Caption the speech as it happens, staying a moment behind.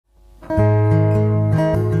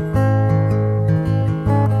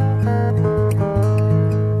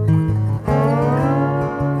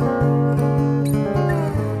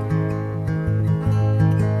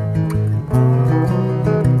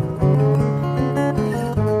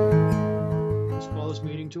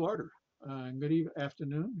and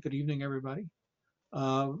good evening, everybody.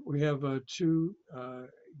 We have two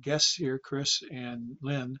guests here, Chris and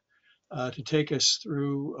Lynn, to take us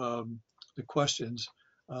through the questions.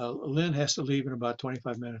 Lynn has to leave in about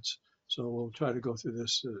 25 minutes, so we'll try to go through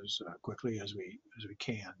this as quickly as we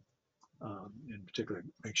can. In particular,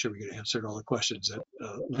 make sure we get answered all the questions that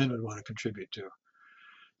Lynn would want to contribute to.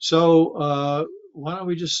 So why don't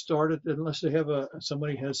we just start at, unless they have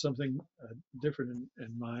somebody has something different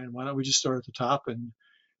in mind, why don't we just start at the top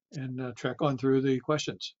and track on through the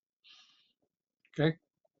questions? Okay.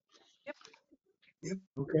 Yep.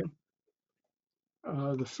 Okay.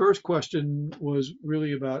 The first question was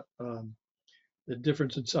really about the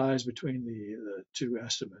difference in size between the two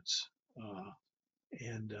estimates.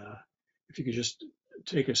 And if you could just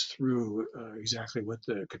take us through exactly what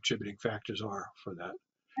the contributing factors are for that.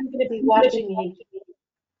 I'm going to be watching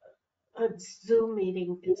a Zoom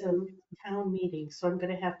meeting. It's a town meeting, so I'm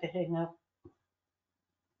going to have to hang up.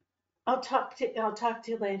 I'll talk to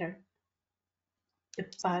you later.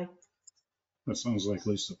 Bye. That sounds like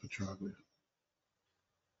Lisa Petraglia.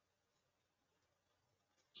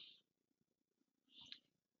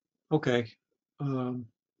 Okay.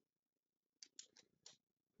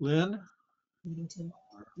 Lynn?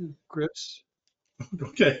 Chris?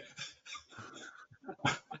 Okay.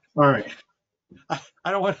 All right.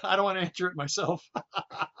 I don't want to answer it myself.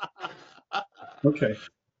 Okay.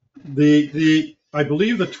 I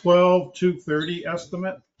believe the 12,230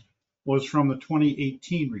 estimate was from the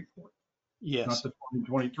 2018 report, Yes. not the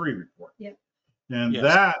 2023 report. Yep. And Yes.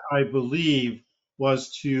 that, I believe,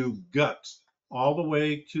 was to gut all the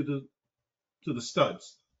way to the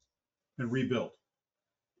studs and rebuild.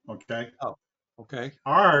 Okay. Oh, okay.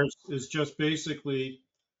 Ours is just basically,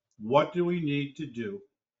 what do we need to do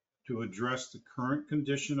to address the current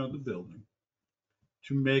condition of the building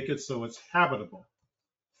to make it so it's habitable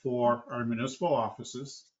for our municipal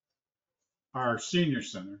offices, our senior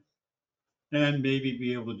center, and maybe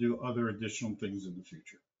be able to do other additional things in the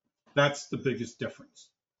future. That's the biggest difference,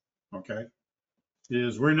 okay?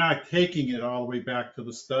 Is we're not taking it all the way back to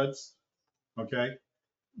the studs, okay?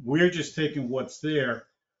 We're just taking what's there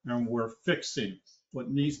and we're fixing what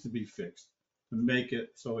needs to be fixed to make it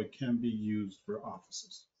so it can be used for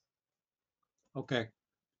offices. Okay.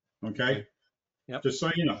 Okay? Yep. Just so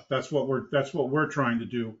you know, that's what we're trying to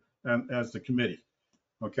do as the committee.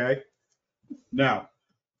 Okay? Now,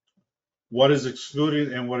 what is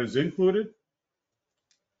excluded and what is included?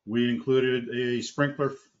 We included a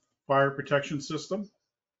sprinkler fire protection system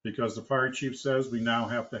because the fire chief says we now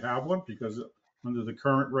have to have one because under the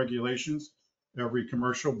current regulations, every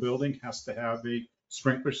commercial building has to have a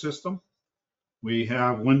sprinkler system. We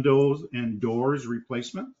have windows and doors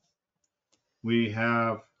replacement. We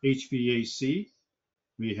have HVAC.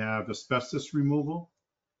 We have asbestos removal,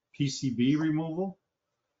 PCB removal,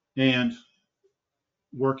 and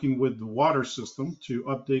working with the water system to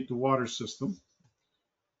update the water system.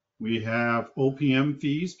 We have OPM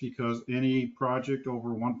fees because any project over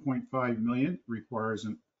 1.5 million requires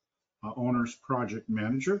an owner's project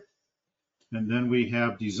manager. And then we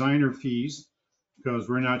have designer fees because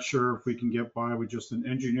we're not sure if we can get by with just an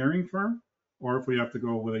engineering firm or if we have to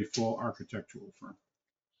go with a full architectural firm.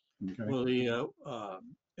 Okay. Will the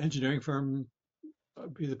engineering firm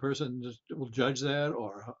be the person that will judge that,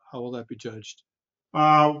 or how will that be judged?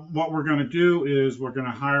 What we're going to do is we're going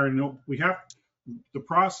to hire, the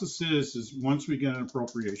process is once we get an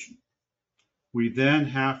appropriation, we then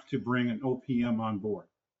have to bring an OPM on board.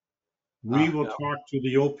 We will talk to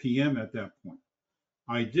the OPM at that point.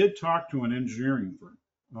 I did talk to an engineering firm,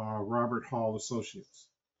 Robert Hall Associates,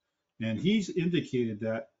 and he's indicated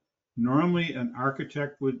that normally an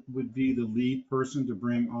architect would be the lead person to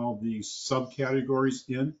bring all these subcategories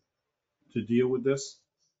in to deal with this.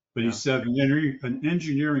 But he said an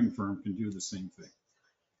engineering firm can do the same thing.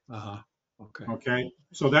 Okay. Okay.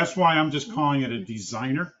 So that's why I'm just calling it a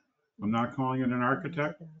designer. I'm not calling it an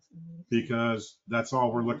architect because that's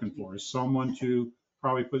all we're looking for is someone to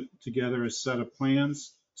probably put together a set of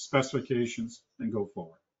plans, specifications, and go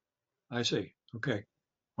forward. I see. Okay.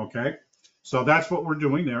 Okay. So that's what we're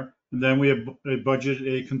doing there. And then we have a budget,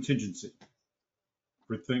 a contingency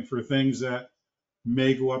for things that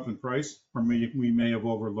may go up in price or we may have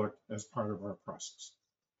overlooked as part of our process.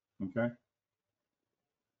 Okay.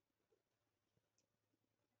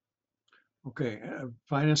 Okay.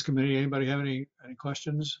 Finance committee, anybody have any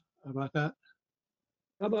questions about that?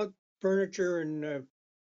 How about furniture and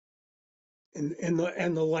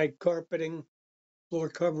the like, carpeting, floor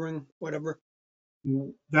covering, whatever?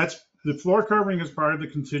 That's the floor covering is part of the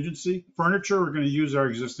contingency. Furniture, we're going to use our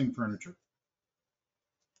existing furniture.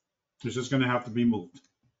 It's just going to have to be moved.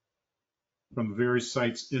 from the various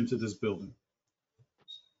sites into this building.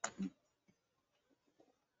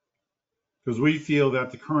 Because we feel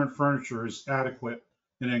that the current furniture is adequate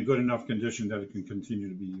and in good enough condition that it can continue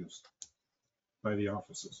to be used by the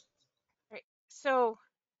offices. Right. So,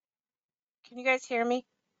 can you guys hear me?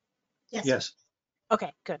 Yes. Yes.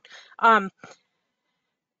 Okay, good.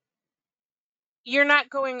 You're not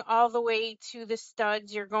going all the way to the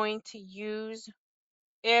studs. You're going to use,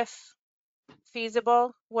 if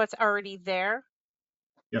feasible, what's already there.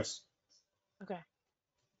 Yes. Okay.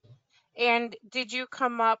 And did you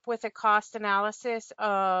come up with a cost analysis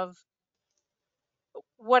of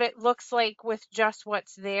what it looks like with just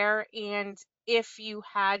what's there? And if you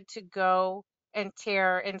had to go and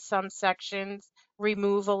tear in some sections,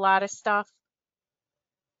 remove a lot of stuff?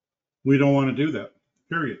 We don't want to do that,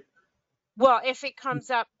 period. Well, if it comes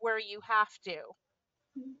up where you have to.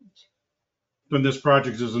 Then this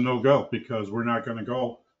project is a no-go because we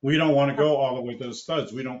don't want to Oh, go all the way to the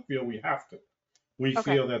studs. We don't feel we have to. We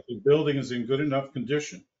okay. feel that the building is in good enough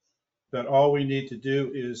condition that all we need to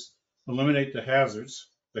do is eliminate the hazardous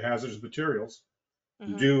materials,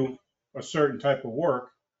 Hmm. do a certain type of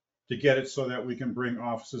work to get it so that we can bring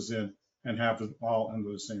offices in and have it all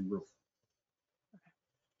under the same roof.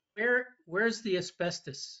 Where's the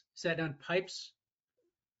asbestos? Is that on pipes?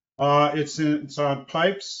 It's on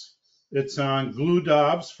pipes. It's on glue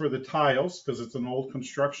daubs for the tiles because it's an old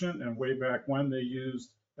construction and way back when they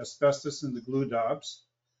used asbestos in the glue daubs.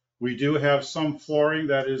 We do have some flooring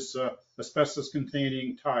that is asbestos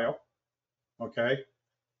containing tile. Okay.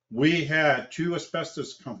 We had 2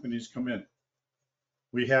 asbestos companies come in.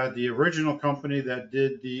 We had the original company that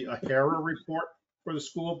did the Ahara report for the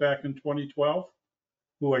school back in 2012,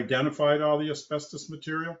 who identified all the asbestos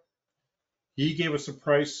material. He gave us a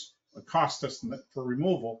cost estimate for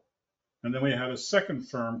removal. And then we had a second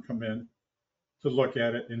firm come in to look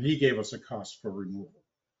at it, and he gave us a cost for removal.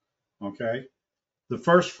 Okay. The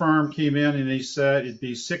first firm came in and he said it'd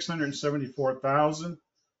be $674,000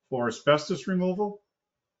 for asbestos removal,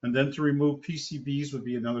 and then to remove PCBs would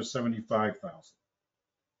be another $75,000.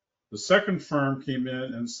 The second firm came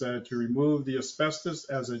in and said to remove the asbestos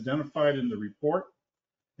as identified in the report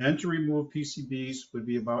and to remove PCBs would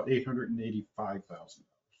be about $885,000.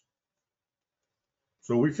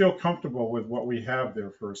 So we feel comfortable with what we have there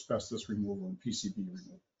for asbestos removal and PCB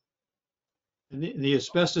removal. And the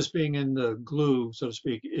asbestos being in the glue, so to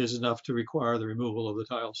speak, is enough to require the removal of the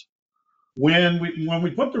tiles. When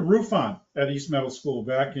we put the roof on at East Meadow School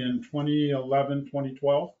back in 2011,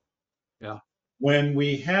 2012, Yeah. when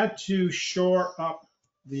we had to shore up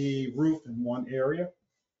the roof in one area,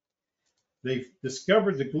 they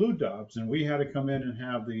discovered the glue daubs and we had to come in and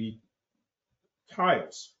have the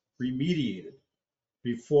tiles remediated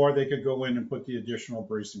before they could go in and put the additional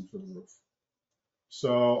bracing for the roof.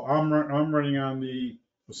 So I'm running on the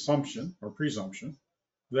assumption or presumption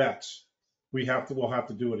that we'll have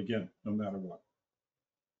to do it again, no matter what.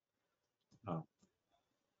 Oh.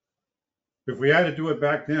 If we had to do it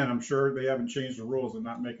back then, I'm sure they haven't changed the rules and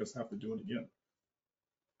not make us have to do it again.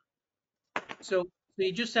 So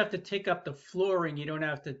you just have to take up the flooring. You don't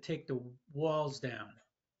have to take the walls down to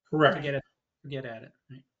Correct. get at it.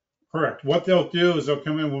 Right? Correct. What they'll do is they'll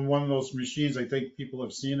come in with one of those machines. I think people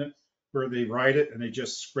have seen it where they ride it and they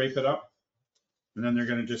just scrape it up. And then they're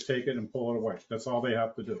going to just take it and pull it away. That's all they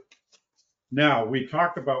have to do. Now, we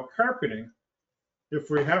talked about carpeting. If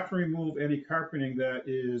we have to remove any carpeting that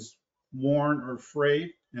is worn or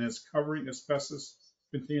frayed and it's covering asbestos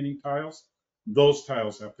containing tiles, those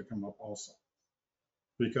tiles have to come up also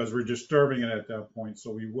because we're disturbing it at that point.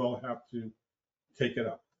 So we will have to take it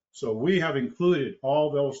up. So we have included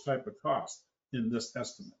all those type of costs in this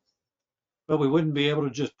estimate. But we wouldn't be able to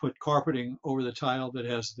just put carpeting over the tile that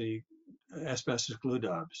has the asbestos glue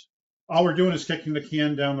daubs. All we're doing is kicking the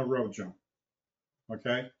can down the road, John.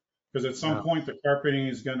 Okay? Because at some Yeah. point the carpeting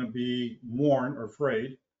is going to be worn or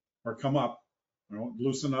frayed or come up,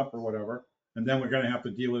 loosen up or whatever, and then we're going to have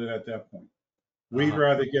to deal with it at that point. We'd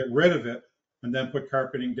rather get rid of it and then put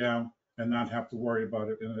carpeting down and not have to worry about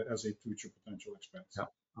it as a future potential expense. Yeah.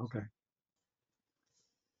 Okay.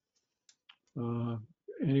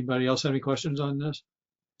 Anybody else have any questions on this?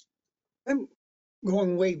 I'm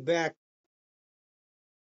going way back.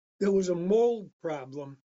 There was a mold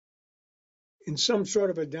problem in some sort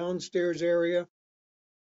of a downstairs area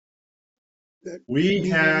that We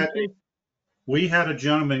we ran had into. We had a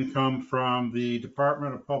gentleman come from the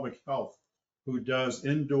Department of Public Health who does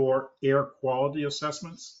indoor air quality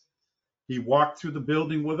assessments. He walked through the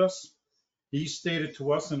building with us. He stated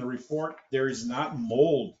to us in the report, there is not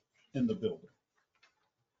mold in the building.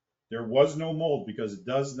 There was no mold because it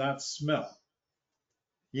does not smell.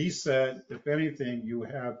 He said, if anything, you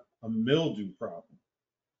have a mildew problem.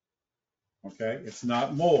 Okay, it's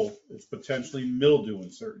not mold, it's potentially mildew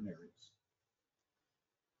in certain areas.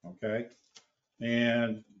 Okay,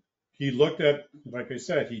 and he looked at, like I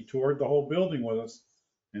said, he toured the whole building with us,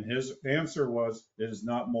 and his answer was, it is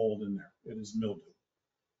not mold in there, it is mildew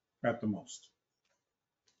at the most.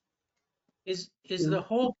 Is the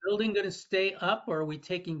whole building going to stay up, or are we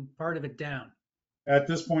taking part of it down? At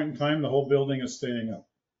this point in time, the whole building is staying up.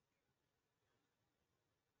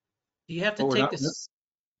 Do you have to Oh, we're take not, this?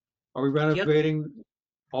 are we Do you have to, renovating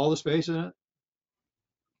all the space in it?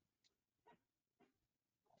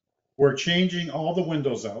 We're changing all the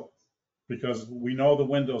windows out because we know the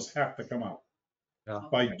windows have to come out. Yeah.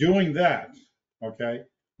 By doing that, okay,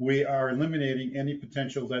 we are eliminating any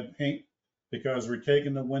potential lead paint because we're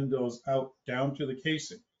taking the windows out down to the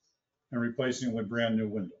casing and replacing it with brand new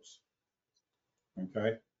windows.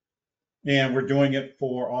 Okay, and we're doing it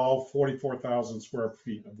for all 44,000 square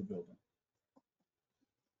feet of the building.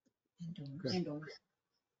 Okay. Indoors.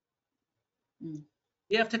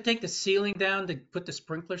 you have to take the ceiling down to put the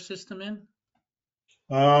sprinkler system in?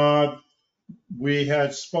 Uh, we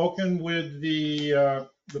had spoken with the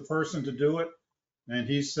person to do it, and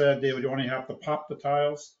he said they would only have to pop the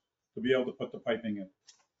tiles to be able to put the piping in.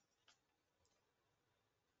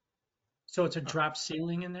 So it's a drop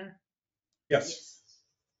ceiling in there? Yes.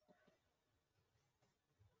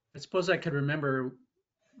 I suppose I could remember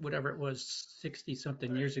whatever it was 60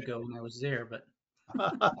 something years ago when I was there, but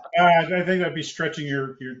I think that'd be stretching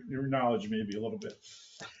your knowledge maybe a little bit.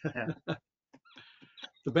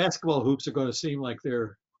 The basketball hoops are going to seem like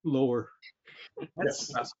they're lower.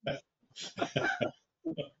 Yes.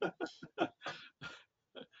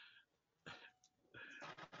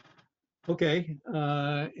 Okay,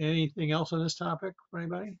 anything else on this topic for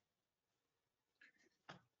anybody?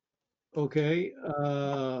 Okay,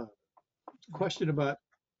 question about,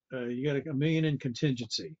 you got $1 million in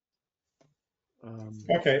contingency.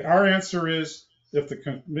 Okay, our answer is if the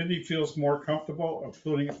committee feels more comfortable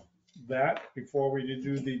including that before we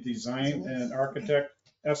do the design and architect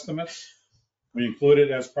estimates, we include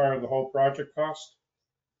it as part of the whole project cost.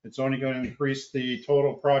 It's only going to increase the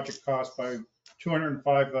total project cost by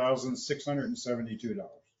 $205,672.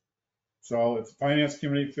 So if the finance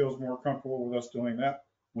committee feels more comfortable with us doing that,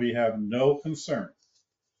 we have no concern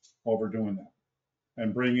over doing that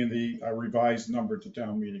and bringing the revised number to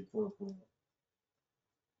town meeting for approval.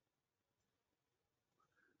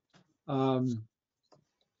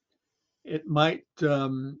 It might,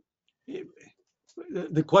 the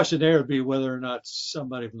question there would be whether or not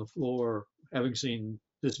somebody from the floor, having seen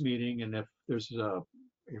this meeting, and if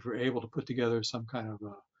if we're able to put together some kind of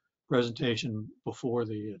a presentation before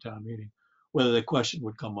the town meeting, whether the question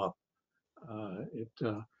would come up.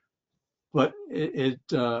 But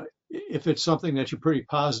if it's something that you're pretty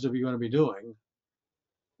positive you're going to be doing,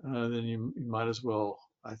 then you might as well,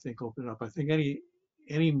 I think, open it up. I think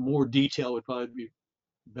any more detail would probably be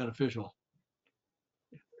beneficial.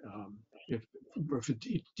 If it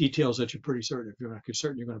details that you're pretty certain, if you're not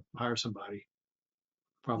certain you're going to hire somebody,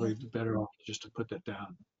 probably better off just to put that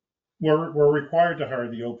down. We're required to hire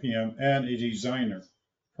the OPM and a designer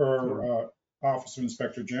per Office of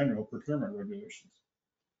Inspector General procurement regulations.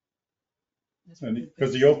 And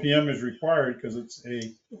because the OPM is required because it's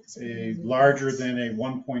a larger than a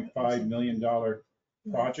 $1.5 million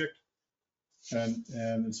project. And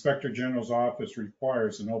Inspector General's office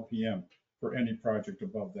requires an OPM for any project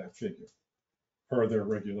above that figure per their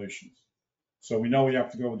regulations. So we know we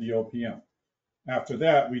have to go with the OPM. After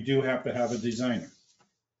that, we do have to have a designer.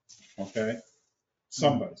 Okay?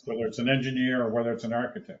 Somebody, whether it's an engineer or whether it's an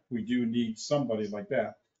architect, we do need somebody like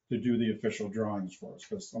that to do the official drawings for us.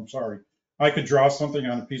 Because I'm sorry, I could draw something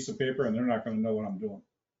on a piece of paper and they're not going to know what I'm doing,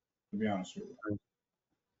 to be honest with you.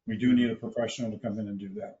 We do need a professional to come in and do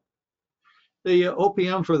that. The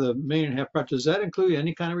OPM for the $1.5 million project, does that include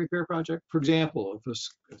any kind of repair project? For example,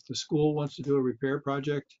 if the school wants to do a repair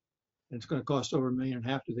project and it's going to cost over $1.5 million,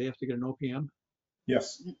 do they have to get an OPM?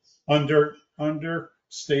 Yes, under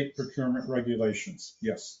state procurement regulations,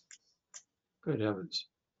 yes. Good heavens.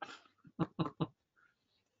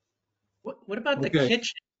 What about the Okay.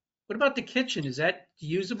 kitchen? What about the kitchen? Is that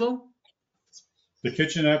usable? The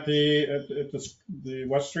kitchen at the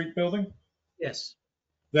West Street building, Yes.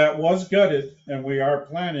 that was gutted, and we are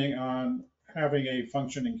planning on having a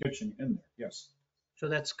functioning kitchen in there, yes. So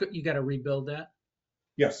that's good. You got to rebuild that.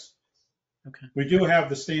 Yes. Okay. We do have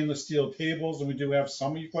the stainless steel tables and we do have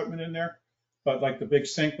some equipment in there, but like the big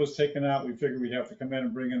sink was taken out, we figured we'd have to come in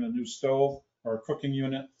and bring in a new stove or a cooking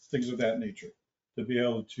unit, things of that nature, to be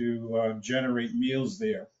able to generate meals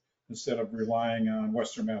there instead of relying on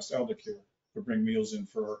Western Mass Elder Care to bring meals in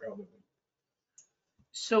for our elderly.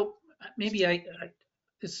 So maybe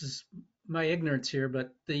this is my ignorance here,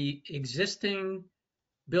 but the existing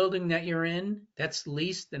building that you're in, that's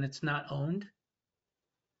leased and it's not owned?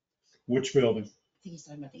 Which building? I think he's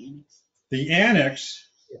talking about the annex. The annex,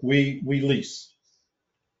 we lease,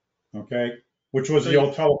 okay? Which was So the you-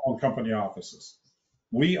 old telephone company offices.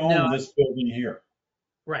 We own No. this building here.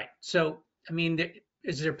 Right. So, I mean,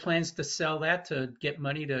 is there plans to sell that to get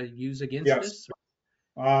money to use against Yes. this?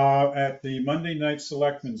 At the Monday night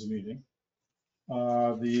selectmen's meeting,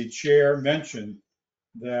 the chair mentioned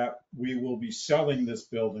that we will be selling this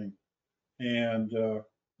building and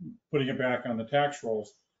putting it back on the tax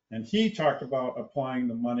rolls. And he talked about applying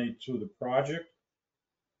the money to the project.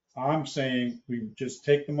 I'm saying we just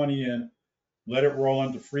take the money in, let it roll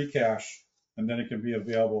into free cash, and then it can be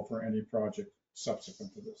available for any project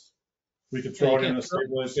subsequent to this. We could throw it in a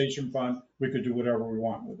stabilization fund. We could do whatever we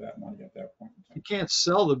want with that money at that point in time. You can't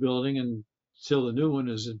sell the building until the new one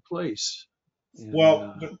is in place. And,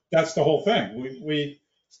 Well, that's the whole thing.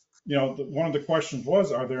 One of the questions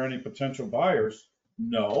was, are there any potential buyers?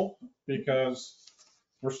 No, because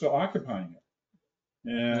we're still occupying it.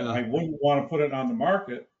 And I wouldn't want to put it on the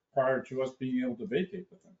market prior to us being able to vacate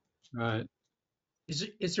the thing. right.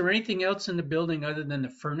 Is there anything else in the building other than the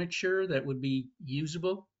furniture that would be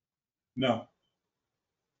usable? No.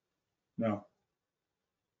 No.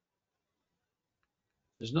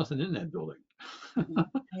 There's nothing in that building.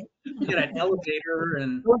 You got an elevator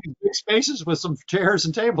and Big spaces with some chairs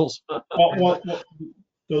and tables. Well,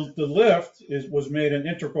 the lift was made an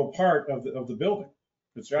integral part of the building.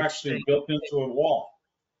 It's actually built into a wall.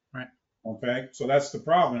 Right. Okay, so that's the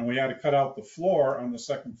problem. And we had to cut out the floor on the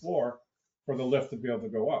second floor for the lift to be able to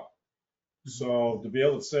go up. So to be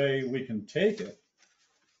able to say we can take it,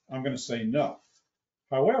 I'm going to say no.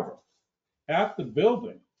 However, at the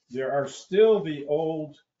building, there are still the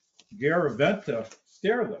old Garaventa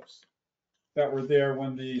stair lifts that were there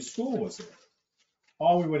when the school was there.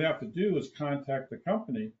 All we would have to do is contact the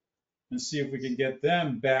company and see if we can get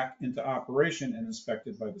them back into operation and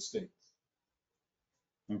inspected by the state.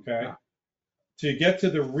 Okay? Yeah. To get to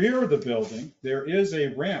the rear of the building, there is a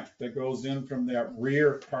ramp that goes in from that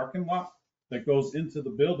rear parking lot that goes into the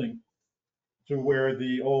building to where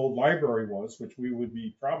the old library was, which we would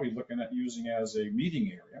be probably looking at using as a meeting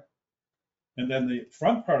area. And then the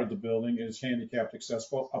front part of the building is handicapped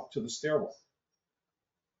accessible up to the stairwell.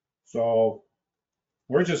 So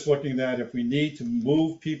we're just looking at if we need to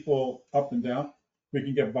move people up and down, we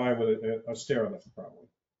can get by with a stair lift probably.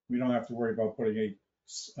 We don't have to worry about putting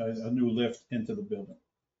a new lift into the building.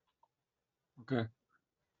 Okay.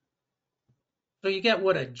 so you got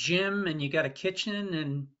what, a gym and you got a kitchen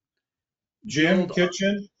and Gym,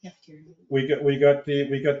 kitchen, Cafeteria. we got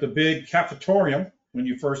the big cafetorium when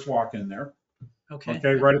you first walk in there. okay.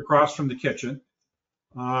 Okay, right across from the kitchen.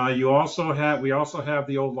 We also have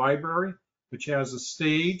the old library, which has a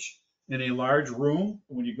stage and a large room.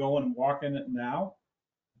 When you go in and walk in it now,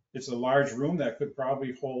 it's a large room that could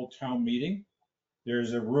probably hold town meeting.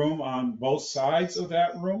 There's a room on both sides of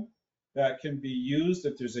that room that can be used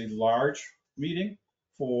if there's a large meeting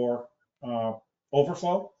for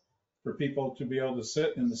overflow, for people to be able to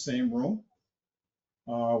sit in the same room.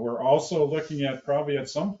 We're also looking at probably at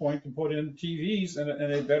some point to put in TVs and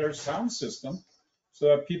a better sound system so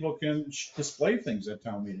that people can display things at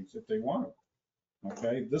town meetings if they want to.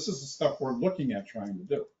 Okay, this is the stuff we're looking at trying to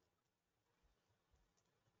do.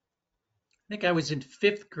 I think I was in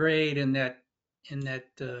 5th grade in that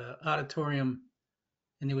auditorium,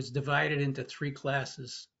 and it was divided into 3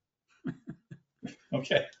 classes.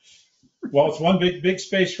 Okay. Well, it's one big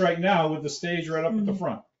space right now with the stage right up at the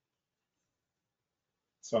front.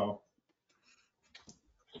 So,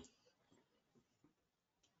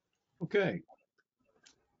 Okay.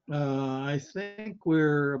 I think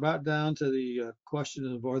we're about down to the question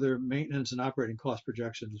of are there maintenance and operating cost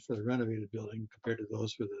projections for the renovated building compared to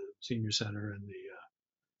those for the senior center and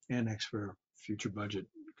the annex for future budget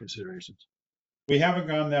considerations. we haven't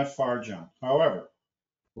gone that far, John. However,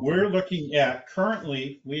 we're looking at,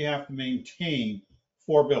 currently, we have to maintain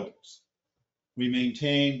 4 buildings. We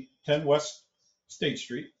maintain 10 West State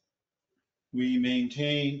Street. We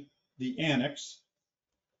maintain the annex.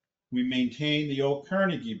 We maintain the old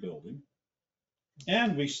Carnegie building.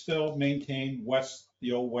 And we still maintain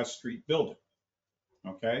the old West Street building.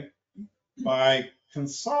 Okay? By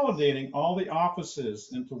consolidating all the offices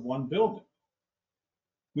into one building,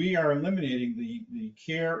 we are eliminating the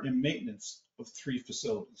care and maintenance of 3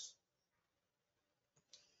 facilities.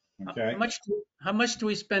 Okay? How much do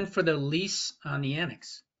we spend for the lease on the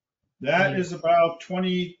annex? That is about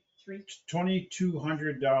 20,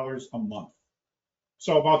 $2,200 a month.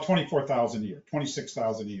 So about 24,000 a year,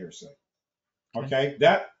 26,000 a year, say. Okay,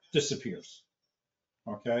 that disappears.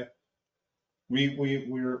 Okay,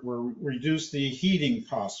 we're reduce the heating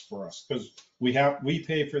costs for us because we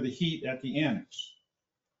pay for the heat at the annex,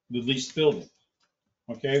 the leased building.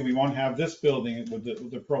 Okay, we won't have this building with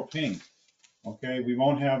the propane. Okay, we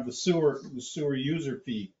won't have the sewer user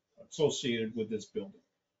fee associated with this building.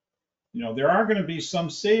 You know, there are going to be some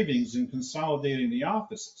savings in consolidating the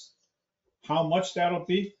offices. How much that'll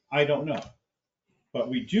be, I don't know. But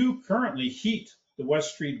we do currently heat the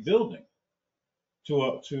West Street building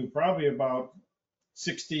to probably about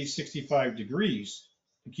 60, 65 degrees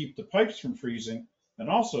to keep the pipes from freezing. And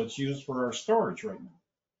also it's used for our storage right now.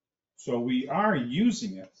 So we are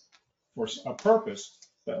using it for a purpose,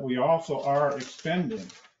 but we also are expending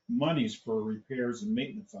monies for repairs and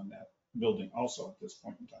maintenance on that building also at this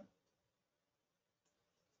point in time.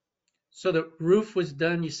 So the roof was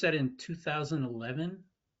done, you said in 2011?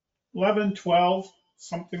 11, 12,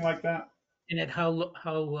 something like that. And at how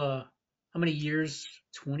many years?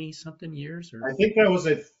 20 something years or? I think that was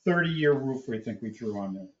a 30-year roof we think we threw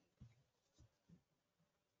on there.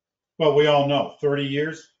 But we all know 30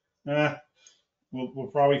 years,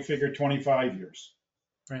 we'll probably figure 25 years.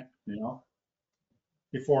 Right. You know,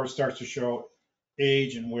 before it starts to show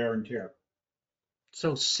age and wear and tear.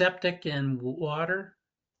 So septic and water?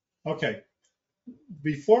 Okay.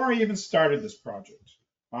 Before I even started this project,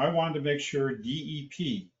 I wanted to make sure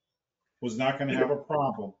DEP was not going to have a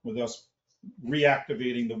problem with us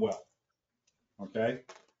reactivating the well. Okay?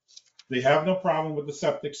 They have no problem with the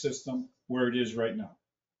septic system where it is right now.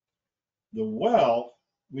 The well,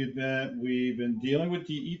 we've been dealing with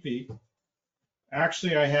DEP.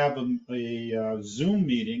 Actually, I have a Zoom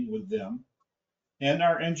meeting with them and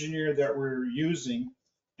our engineer that we're using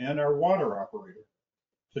and our water operator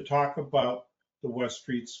to talk about the West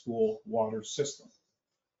Street School water system.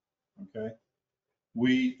 Okay.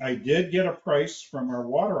 I did get a price from our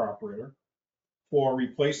water operator for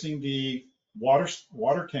replacing the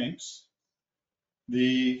water tanks,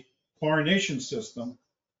 the chlorination system,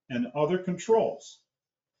 and other controls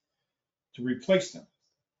to replace them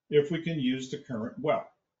if we can use the current well.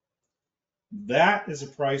 That is a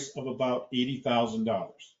price of about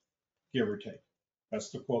 $80,000, give or take.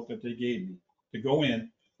 That's the quote that they gave me to go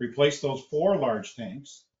in, replace those 4 large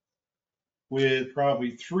tanks with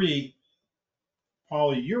probably 3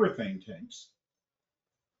 polyurethane tanks,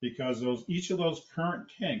 because each of those current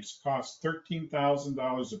tanks cost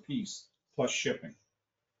 $13,000 a piece plus shipping.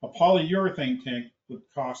 A polyurethane tank would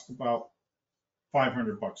cost about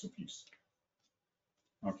 $500 a piece.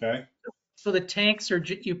 Okay. So the tanks are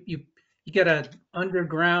you got an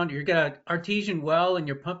underground, you got an artesian well and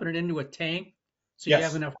you're pumping it into a tank so you have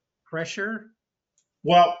Yes. enough pressure?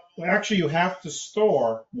 Well, actually, you have to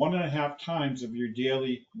store 1.5 times of your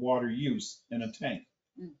daily water use in a tank,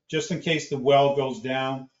 just in case the well goes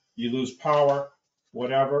down, you lose power,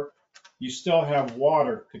 whatever. You still have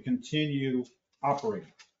water to continue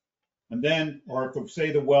operating. And then, or if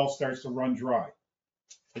say the well starts to run dry,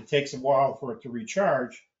 it takes a while for it to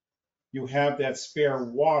recharge. You have that spare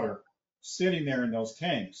water sitting there in those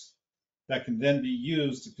tanks that can then be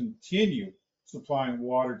used to continue supplying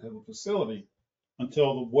water to the facility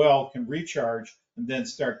until the well can recharge and then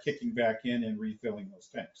start kicking back in and refilling those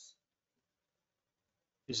tanks.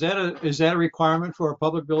 Is that a requirement for a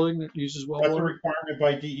public building that uses well That's a water? requirement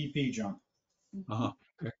by DEP, John. Uh-huh.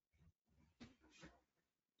 Okay.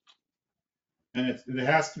 And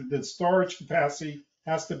the storage capacity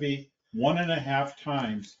has to be 1.5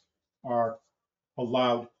 times our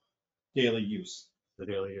allowed daily use. The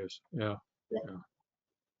daily use. Yeah. Yeah. Yeah.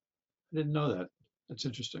 I didn't know that. That's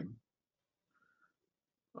interesting.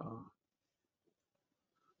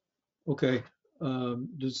 Okay.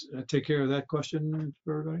 Does that take care of that question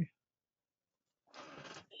for everybody?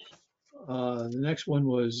 The next one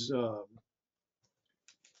was,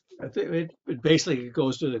 I think it basically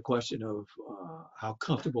goes to the question of how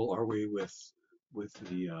comfortable are we with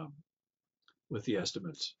the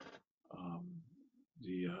estimates. Um,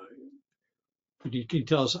 can you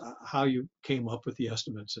tell us how you came up with the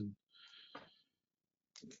estimates and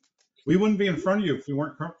We wouldn't be in front of you if we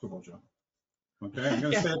weren't comfortable, John. Okay, I'm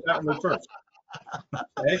going to say it that way first.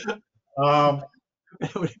 Okay.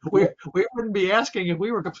 we wouldn't be asking if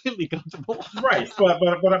we were completely comfortable. Right,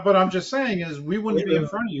 but I'm just saying is we wouldn't be in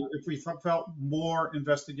front of you if we felt more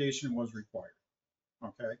investigation was required.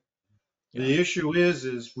 Okay. The issue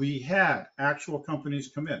is we had actual companies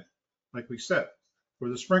come in, like we said, for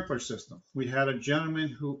the sprinkler system. We had a gentleman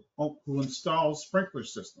who installs sprinkler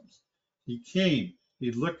systems. He came,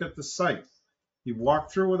 he looked at the site. He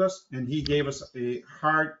walked through with us and he gave us a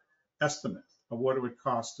hard estimate of what it would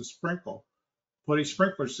cost to put a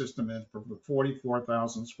sprinkler system in for the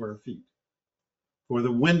 44,000 square feet. For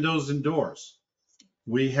the windows and doors,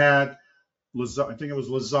 we had, I think it was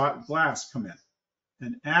Lazat Glass come in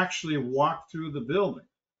and actually walk through the building,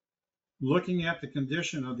 looking at the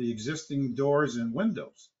condition of the existing doors and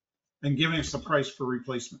windows and giving us a price for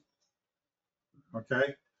replacement.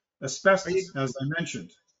 Okay? Asbestos, as I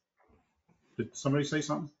mentioned. Did somebody say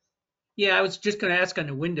something? Yeah, I was just going to ask on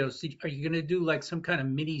the windows. Are you going to do like some kind of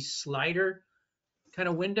mini slider kind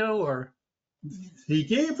of window, or? He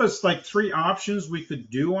gave us like 3 options we could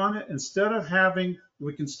do on it. Instead of having,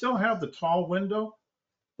 we can still have the tall window,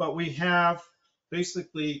 but we have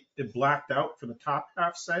basically it blacked out for the top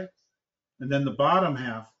half, say, and then the bottom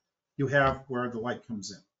half, you have where the light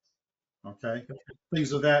comes in. Okay?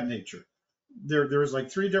 Things of that nature. There's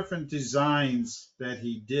like 3 different designs that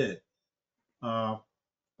he did, or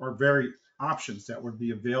very options that would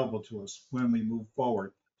be available to us when we move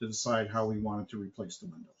forward to decide how we wanted to replace the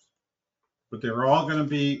windows. But they're all going to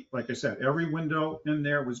be, like I said, every window in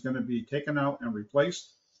there was going to be taken out and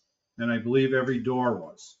replaced. And I believe every door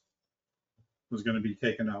was going to be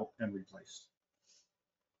taken out and replaced.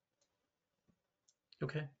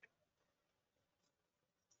 Okay.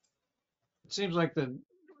 It seems like the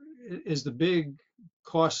big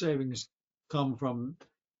cost savings come from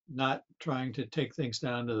not trying to take things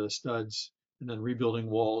down to the studs and then rebuilding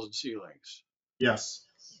walls and ceilings. Yes,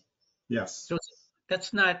 yes. So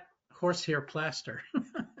that's not horsehair plaster,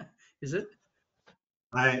 is it?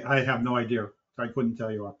 I have no idea. I couldn't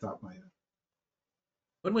tell you off the top of my head.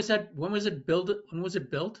 When was that? When was it built? When was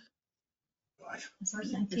it built?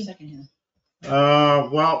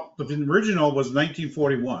 Well, the original was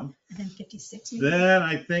 1941. And then 56. Then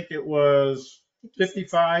I think it was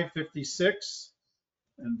 55, 56.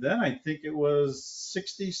 And then I think it was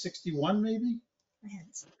 60, 61 maybe.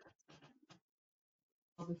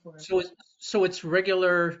 So it's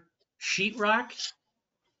regular sheetrock?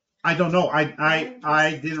 I don't know.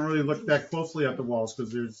 I didn't really look that closely at the walls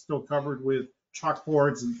because they're still covered with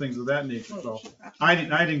chalkboards and things of that nature. So I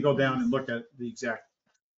didn't go down and look at the exact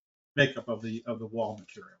makeup of the wall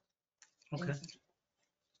material. Okay.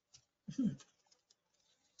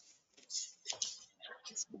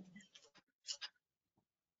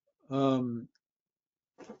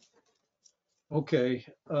 Okay.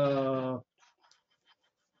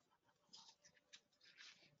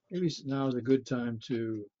 Maybe now is a good time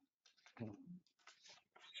to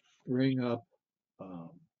bring up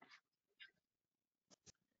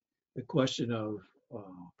the question of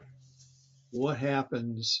what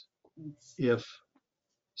happens if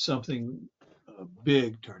something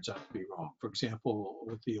big turns out to be wrong. For example,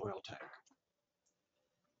 with the oil tank.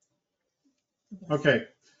 Okay.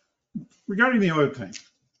 Regarding the oil tank,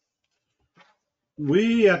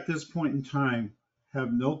 we at this point in time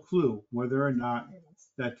have no clue whether or not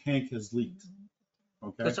that tank has leaked.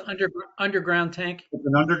 Okay. That's an underground tank? It's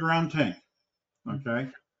an underground tank. Okay.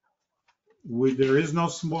 There is no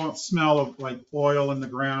smell of like oil in the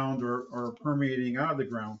ground or permeating out of the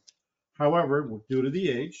ground. However, due to the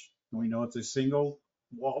age, we know it's a single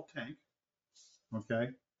wall tank.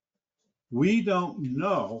 Okay. We don't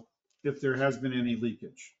know if there has been any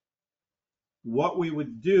leakage. What we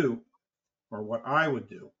would do, or what I would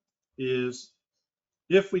do, is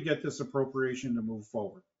if we get this appropriation to move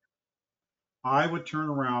forward, I would turn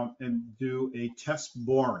around and do a test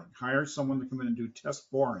boring, hire someone to come in and do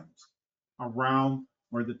test borings around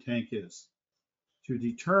where the tank is to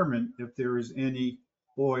determine if there is any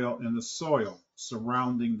oil in the soil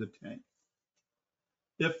surrounding the tank.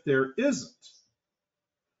 If there isn't,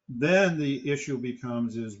 then the issue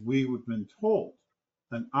becomes is we've been told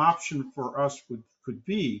an option for us could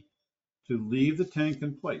be to leave the tank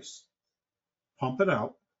in place, pump it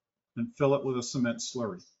out, and fill it with a cement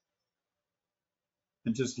slurry.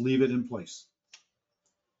 And just leave it in place.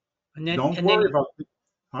 And then, Don't and worry then, about it.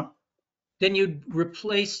 Huh? then you'd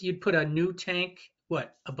put a new tank,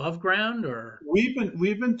 what, above ground or?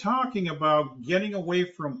 We've been talking about getting away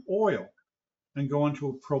from oil and going to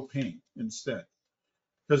a propane instead.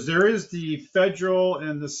 Because there is the federal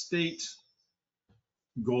and the state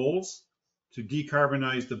goals to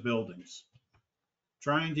decarbonize the buildings.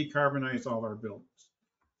 Try and decarbonize all our buildings.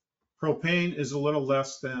 Propane is has a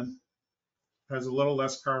little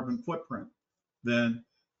less carbon footprint than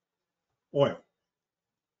oil.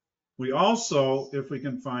 We also, if we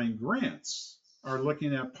can find grants, are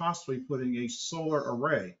looking at possibly putting a solar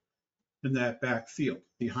array in that back field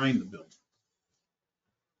behind the building.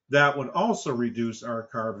 That would also reduce our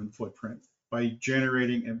carbon footprint by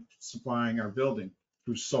generating and supplying our building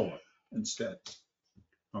through solar. instead.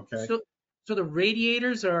 Okay? So, so the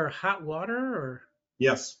radiators are hot water or?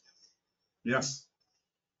 Yes, yes.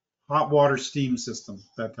 Hot water steam system,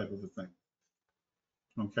 that type of a thing.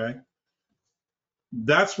 Okay?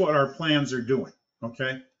 That's what our plans are doing.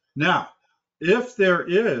 Okay? Now, if there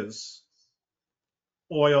is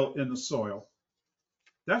oil in the soil,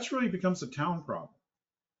 that's really becomes a town problem.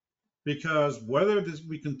 Because whether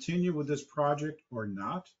we continue with this project or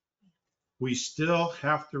not, we still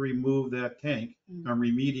have to remove that tank and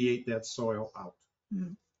remediate that soil out.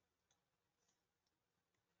 Mm.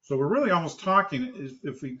 So we're really almost talking,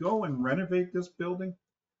 if we go and renovate this building,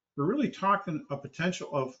 we're really talking a potential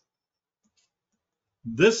of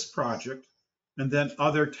this project and then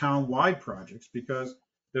other town-wide projects, because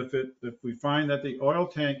if we find that the oil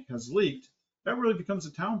tank has leaked, that really becomes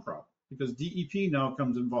a town problem, because DEP now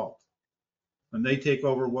comes involved and they take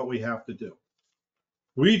over what we have to do.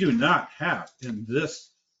 We do not have in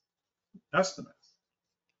this estimate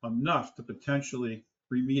enough to potentially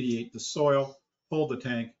remediate the soil, pull the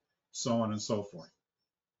tank, so on and so forth.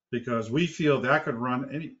 Because we feel that could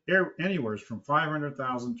run anywhere from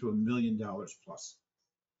 $500,000 to $1 million plus,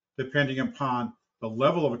 depending upon the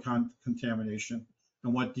level of contamination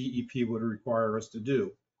and what DEP would require us to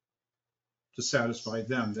do to satisfy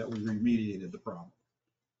them that we remediated the problem.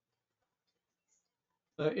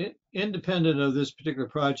 Independent of this particular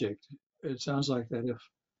project, it sounds like that if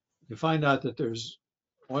you find out that there's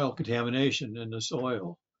oil contamination in the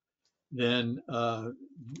soil, then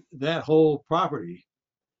that whole property,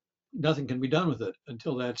 nothing can be done with it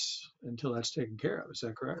until that's taken care of. Is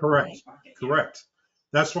that correct? Correct, correct.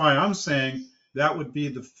 That's why I'm saying that would be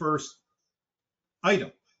the first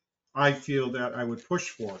item I feel that I would push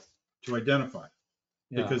for to identify,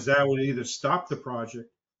 Yeah. because that would either stop the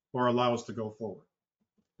project or allow us to go forward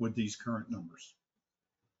with these current numbers,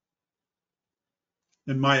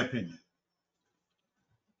 in my opinion.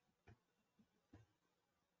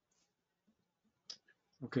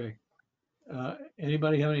 Okay.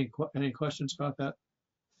 Anybody have any questions about that?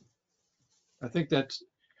 I think that's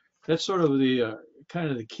sort of the kind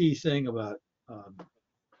of the key thing about um,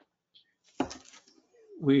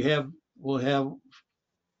 we'll have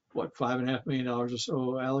what $5.5 million or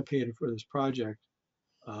so allocated for this project.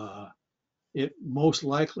 Uh, it most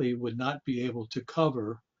likely would not be able to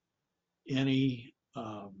cover any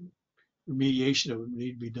remediation that would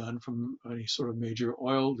need to be done from any sort of major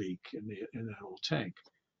oil leak in that whole tank.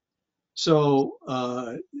 So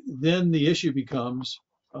then the issue becomes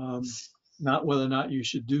not whether or not you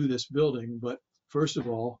should do this building, but first of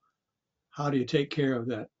all, how do you take care of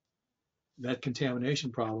that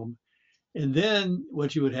contamination problem? And then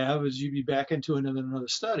what you would have is you'd be back into another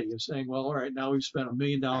study of saying, well, all right, now we've spent $1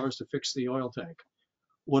 million to fix the oil tank.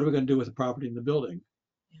 What are we going to do with the property in the building?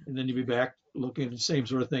 And then you'd be back looking at the same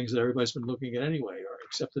sort of things that everybody's been looking at anyway, or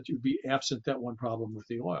except that you'd be absent that one problem with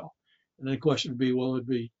the oil. And then the question would be, well,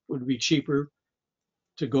 would it be cheaper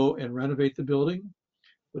to go and renovate the building?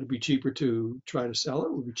 Would it be cheaper to try to sell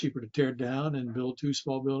it? Would it be cheaper to tear it down and build two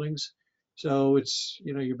small buildings? So it's,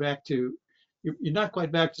 you're not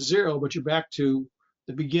quite back to zero, but you're back to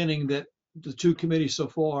the beginning that the two committees so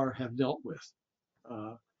far have dealt with.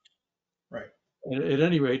 Uh, Right. and at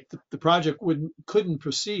any rate, the project couldn't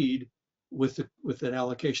proceed with that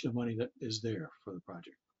allocation of money that is there for the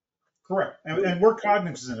project. Correct. And we're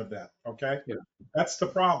cognizant of that, okay? Yeah. That's the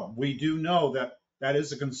problem. We do know that that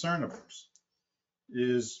is a concern of ours,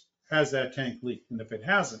 has that tank leaked? And if it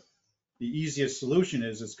hasn't, the easiest solution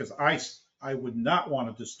is because I would not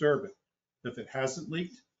want to disturb it if it hasn't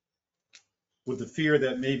leaked, with the fear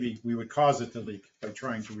that maybe we would cause it to leak by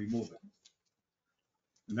trying to remove it.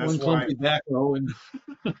 And that's One why, clumsy backhoe and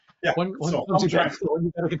yeah, one so clumsy I'm trying, backhoe and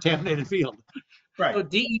you've got a contaminated field. right. So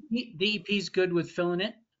DEP's good with filling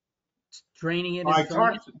it, draining it I and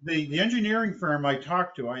filling it? talked, the engineering firm I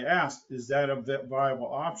talked to, I asked, is that a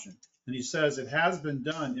viable option? And he says it has been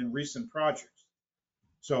done in recent projects.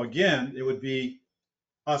 So again, it would be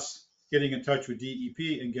us getting in touch with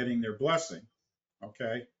DEP and getting their blessing,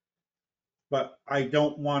 okay? But I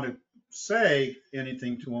don't want to say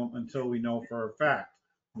anything to them until we know for a fact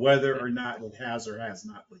whether or not it has or has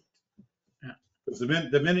not leaked. Yeah. Because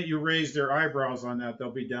the minute you raise their eyebrows on that,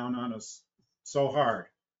 they'll be down on us so hard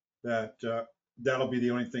that that'll be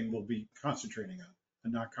the only thing we'll be concentrating on,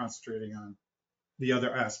 and not concentrating on the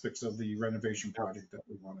other aspects of the renovation project that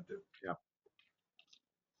we want to do. Yeah.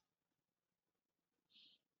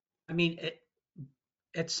 I mean,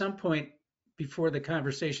 at some point before the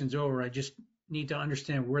conversation's over, I just need to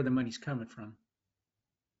understand where the money's coming from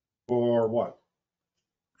For what?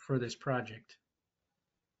 for this project.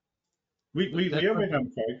 We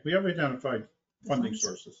have identified funding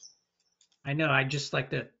sources. I know, I just like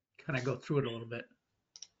to kind of go through it a little bit.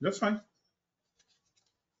 That's fine.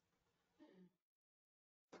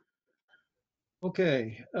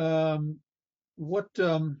 Okay. What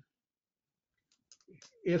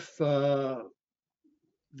if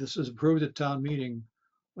this is approved at town meeting?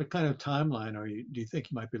 What kind of timeline do you think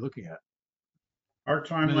you might be looking at? Our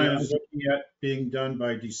I mean, timeline is looking at being done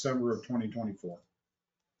by December of 2024.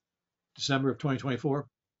 December of 2024.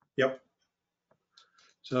 Yep.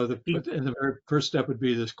 So but in the very first step would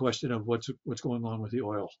be this question of what's going on with the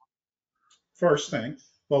oil. First thing.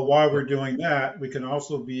 But while we're doing that, we can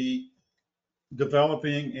also be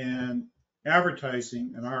developing and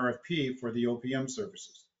advertising an RFP for the OPM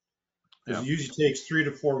services. Because Yeah. it usually takes 3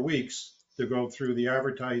 to 4 weeks to go through the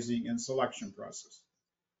advertising and selection process.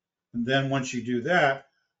 And then once you do that,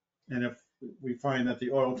 and if we find that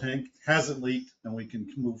the oil tank hasn't leaked, then we can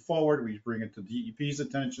move forward. We bring it to DEP's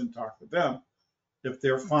attention, talk with them. If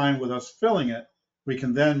they're fine with us filling it, we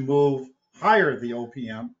can then hire the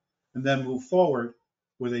OPM and then move forward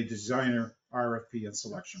with a designer RFP and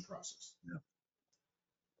selection process. Yeah.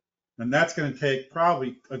 And that's going to take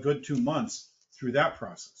probably a good 2 months through that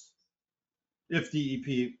process, if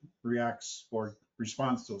DEP reacts or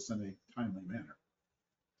responds to us in a timely manner.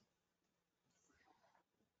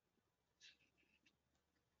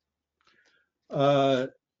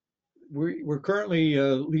 We're currently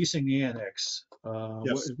leasing the annex.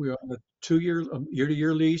 Yes. We're on a 2-year,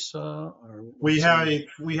 year-to-year lease, or We what's have a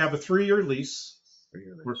 3-year lease.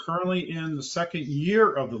 3-year We're lease? currently in the second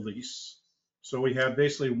year of the lease. So we have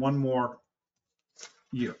basically one more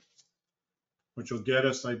year, which will get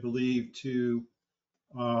us, I believe, to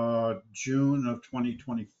June of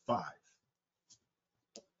 2025.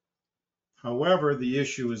 However, the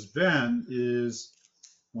issue has been is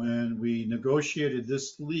when we negotiated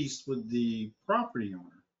this lease with the property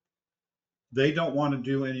owner, they don't want to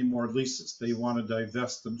do any more leases. They want to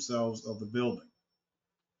divest themselves of the building.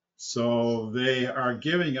 So they are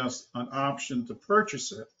giving us an option to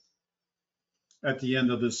purchase it at the end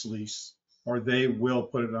of this lease, or they will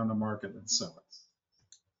put it on the market and sell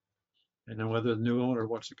it. And then whether the new owner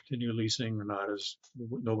wants to continue leasing or not is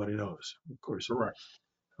nobody knows, of course. Correct.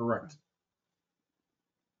 Correct.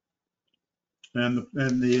 And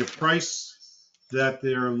the price that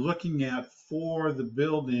they're looking at for the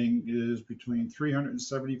building is between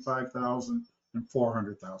 375,000 and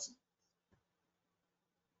 400,000.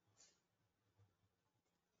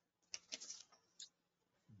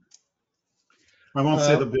 I won't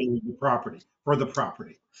say the building, the property, for the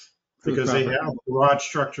property, For the because they property. have garage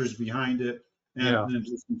structures behind it Yeah. and then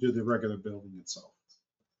just do the regular building itself.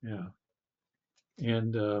 Yeah.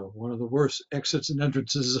 And one of the worst exits and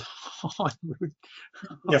entrances on Route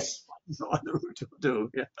Yes, on the Route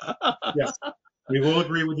 2. Yeah. yes, we will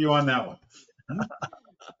agree with you on that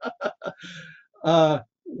one.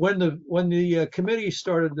 When the committee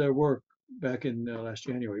started their work back in last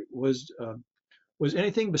January, was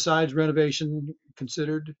anything besides renovation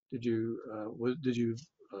considered? Did you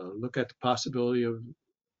look at the possibility of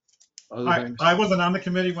other things? I wasn't on the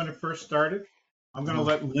committee when it first started. I'm going to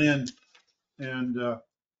Uh-huh. let Lynn and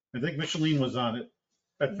I think Micheline was on it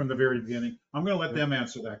from the very beginning. I'm going to let them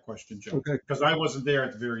answer that question, Joe, Okay. because I wasn't there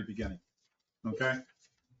at the very beginning. Okay.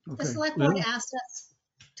 The Okay. select board asked us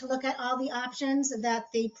to look at all the options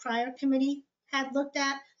that the prior committee had looked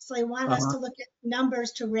at. So they wanted us Uh-huh. to look at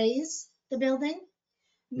numbers to raise the building,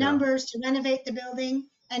 Yeah. numbers to renovate the building,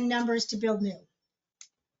 and numbers to build new.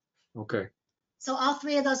 Okay. So all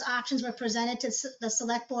three of those options were presented to the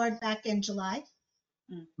select board back in July.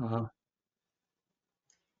 Uh-huh.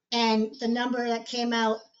 And the number that came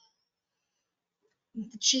out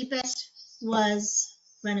the cheapest was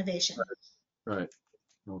renovation. Right.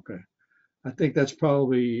 Okay. I think that's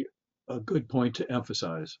probably a good point to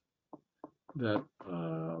emphasize that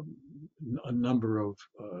a number of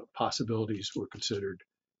possibilities were considered,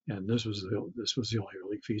 and this was the only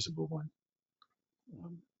really feasible one.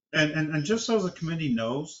 And just so the committee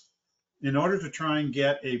knows, in order to try and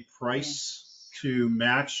get a price to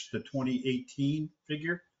match the 2018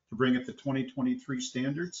 figure, to bring it to 2023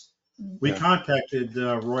 standards, we Yeah. contacted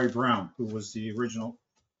Roy Brown, who was the original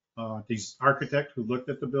architect who looked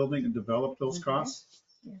at the building and developed those costs.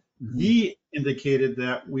 Mhm. He indicated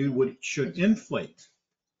that we should inflate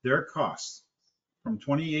their costs from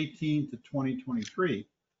 2018 to 2023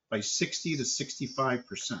 by 60 to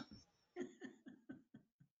 65%.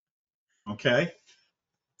 Okay.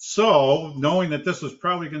 So knowing that this was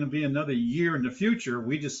probably going to be another year in the future,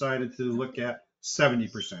 we decided to look at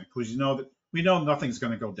 70% because we know nothing's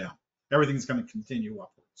going to go down. Everything's going to continue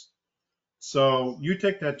upwards. So you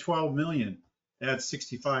take that 12 million, add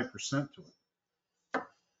 65% to it.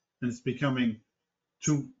 and it's becoming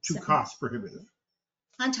too cost prohibitive.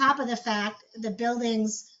 On top of the fact, the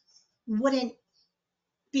buildings wouldn't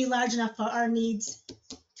be large enough for our needs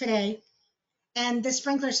today. And the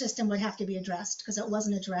sprinkler system would have to be addressed because it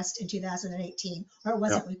wasn't addressed in 2018, or it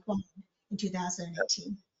wasn't required in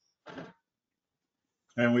 2018.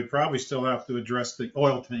 And we probably still have to address the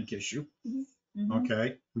oil tank issue. Mm-hmm.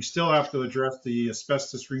 Okay. We still have to address the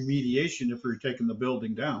asbestos remediation if we're taking the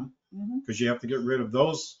building down, because you have to get rid of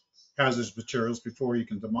those hazardous materials before you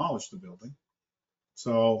can demolish the building.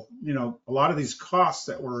 So, you know, a lot of these costs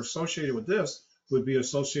that were associated with this would be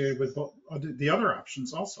associated with the other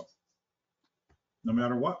options also, no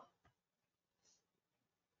matter what.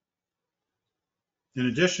 In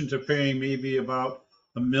addition to paying maybe about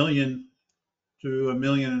 $1 million to $1.5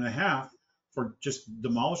 million for just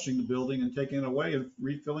demolishing the building and taking it away and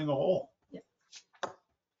refilling a hole.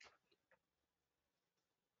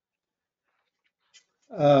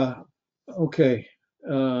 Okay.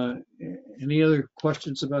 Any other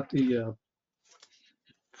questions about the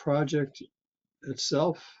project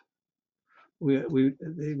itself? We've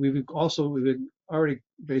already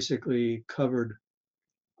basically covered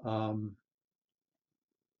on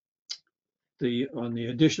the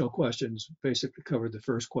additional questions, basically covered the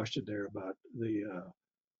first question there about the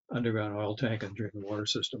underground oil tank and drinking water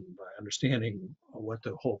system by understanding what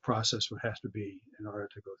the whole process would have to be in order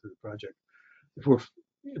to go through the project.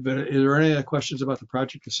 But is there any other questions about the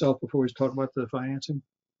project itself before we talk about the financing?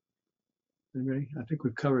 Anybody? I think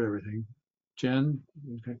we've covered everything. Jen?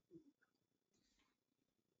 Okay.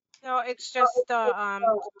 No, it's just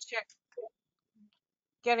check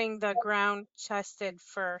getting the ground tested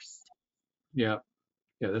first. Yeah,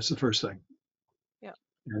 that's the first thing. Yeah.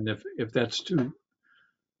 And if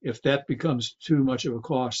that becomes too much of a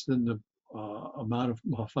cost, then the amount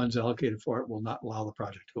of funds allocated for it will not allow the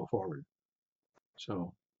project to go forward.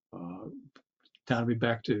 So town will be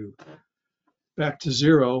back to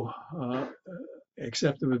zero,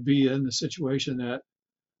 except it would be in the situation that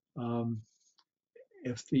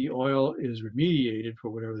if the oil is remediated for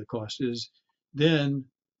whatever the cost is, then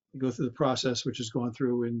you go through the process, which is going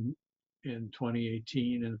through in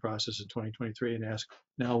 2018 and the process in 2023, and ask,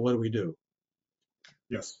 now what do we do?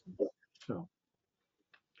 Yes. So,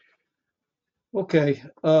 okay,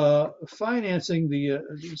 financing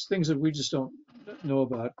these things that we just don't know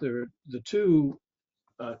about. They're the two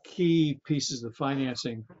key pieces of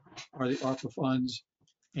financing are the ARPA funds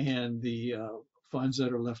and the funds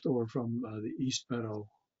that are left over from the East Meadow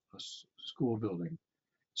school building.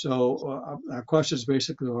 So our questions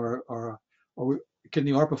basically can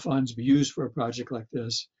the ARPA funds be used for a project like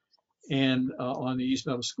this? And on the East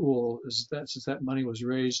Meadow School, since that money was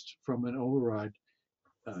raised from an override,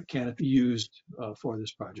 can it be used for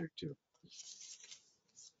this project too?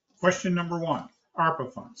 Question number one,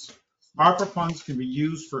 ARPA funds. ARPA funds can be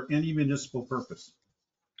used for any municipal purpose.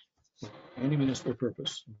 Any municipal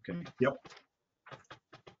purpose, okay. Yep.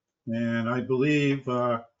 And I believe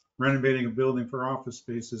renovating a building for office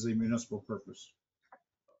space is a municipal purpose.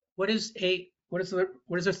 What does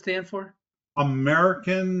it stand for?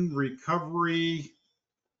 American Recovery,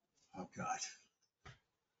 oh God.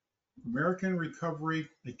 American Recovery,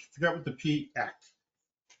 I forgot what the P Act.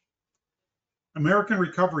 American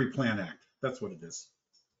Recovery Plan Act, that's what it is.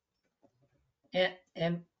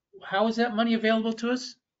 And how is that money available to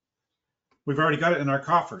us? We've already got it in our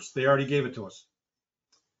coffers. They already gave it to us.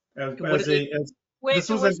 It This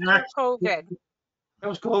was was an act. COVID. That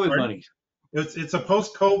was COVID money. It's a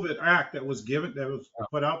post-COVID act that was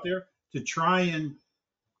put out there to try and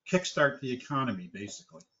kickstart the economy,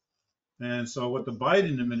 basically. And so what the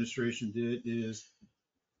Biden administration did is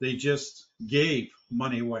they just gave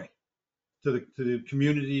money away to the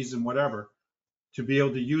communities and whatever to be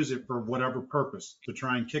able to use it for whatever purpose to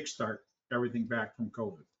try and kickstart everything back from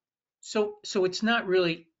COVID. So it's not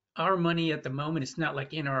really our money at the moment. It's not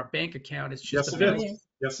like in our bank account. It's just Yes, it is.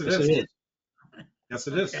 Yes, it is. Yes,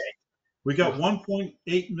 it is. We got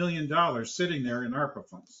 $1.8 million sitting there in ARPA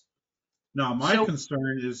funds. Now, my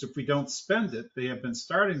concern is if we don't spend it, they have been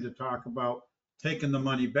starting to talk about taking the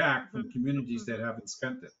money back from communities that haven't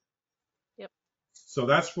spent it. Yep. So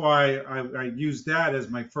that's why I use that as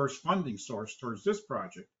my first funding source towards this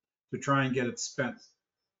project to try and get it spent.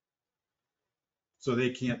 So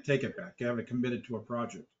they can't take it back. They haven't committed to a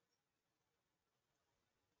project.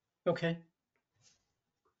 Okay.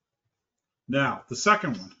 Now, the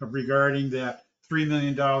second one regarding that $3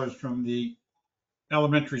 million from the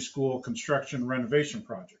elementary school construction renovation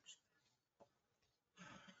projects.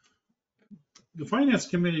 The Finance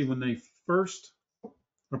Committee, when they first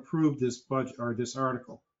approved this budget or this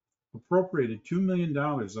article, appropriated $2 million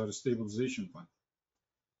out of stabilization fund.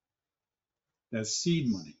 as seed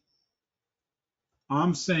money.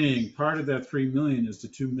 I'm saying part of that 3 million is the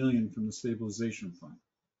 2 million from the stabilization fund.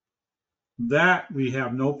 That we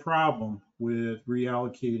have no problem with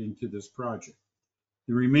reallocating to this project.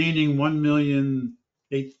 The remaining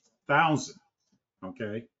 1,008,000,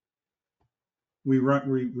 okay, we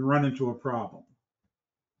run into a problem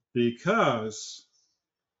because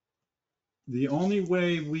the only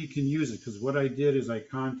way we can use it, because what I did is I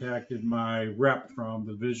contacted my rep from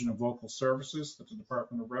the Division of Local Services, that's the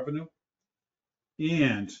Department of Revenue,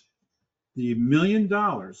 and the $1 million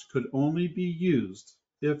could only be used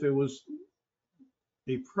if it was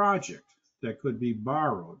a project that could be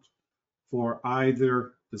borrowed for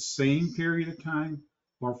either the same period of time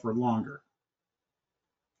or for longer.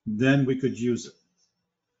 Then we could use it.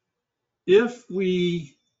 If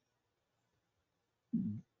we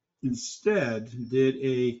instead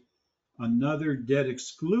did another debt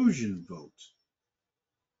exclusion vote,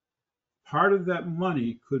 part of that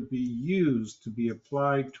money could be used to be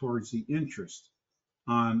applied towards the interest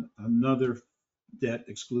on another debt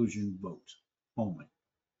exclusion vote only.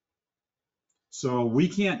 So we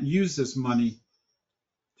can't use this money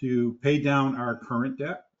to pay down our current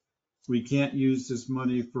debt. We can't use this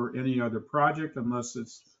money for any other project unless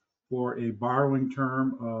it's for a borrowing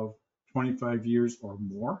term of 25 years or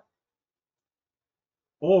more.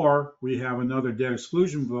 Or we have another debt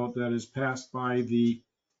exclusion vote that is passed by the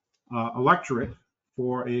electorate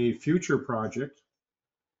for a future project,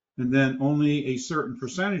 and then only a certain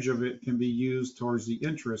percentage of it can be used towards the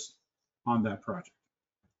interest on that project.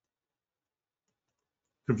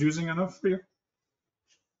 Confusing enough for you?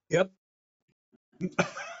 Yep.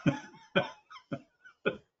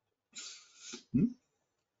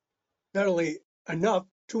 Not only enough,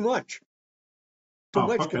 too much. Too Oh,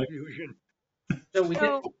 much okay. confusion. So we did,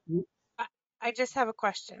 So I just have a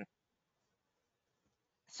question.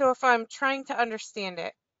 So if I'm trying to understand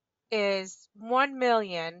it, is 1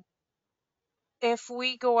 million, if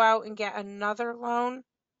we go out and get another loan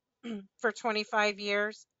for 25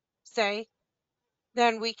 years, say,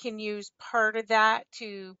 then we can use part of that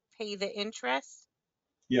to pay the interest,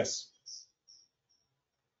 Yes,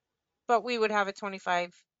 but we would have a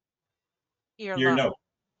 25-year your loan. note,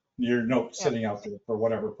 your note Yep, sitting out there for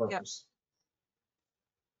whatever yep. purpose.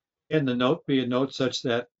 Can the note be a note such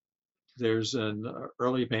that there's an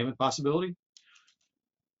early payment possibility?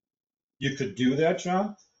 You could do that,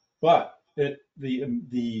 John, but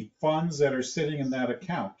the funds that are sitting in that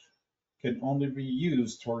account can only be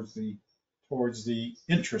used towards the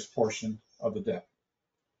interest portion of the debt.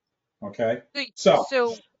 Okay, so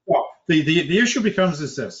So, well, the issue becomes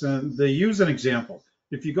is this, and they use an example.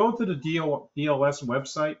 If you go to the DLS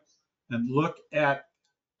website and look at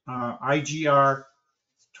IGR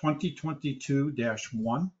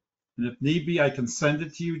 2022-1, and if need be, I can send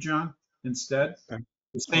it to you, John, instead Okay.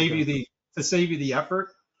 to save you Okay. the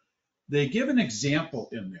effort. They give an example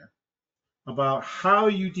in there about how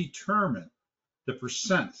you determine the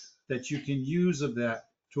percent that you can use of that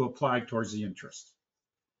to apply towards the interest.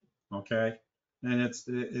 Okay, and it's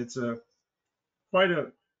a quite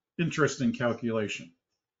a interesting calculation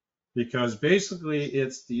because basically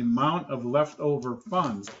it's the amount of leftover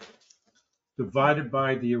funds divided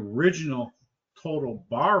by the original total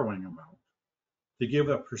borrowing amount to give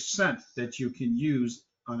a percent that you can use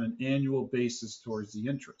on an annual basis towards the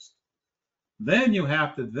interest. Then you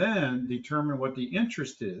have to then determine what the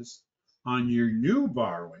interest is on your new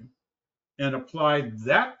borrowing and apply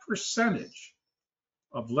that percentage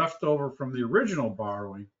of leftover from the original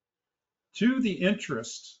borrowing to the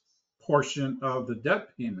interest portion of the debt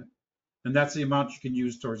payment. And that's the amount you can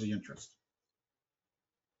use towards the interest.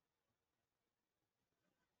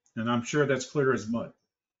 And I'm sure that's clear as mud.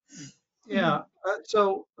 Yeah.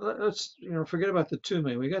 So let's forget about the 2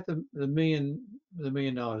 million. We got the $1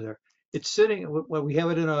 million there. It's sitting. Well, we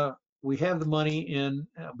have it we have the money in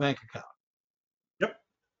a bank account, Yep.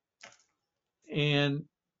 and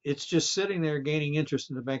it's just sitting there gaining interest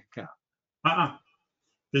in the bank account. Uh-uh. No.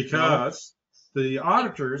 Because the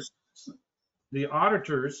auditors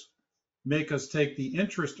make us take the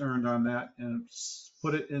interest earned on that and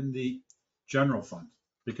put it in the general fund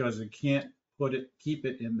because it can't keep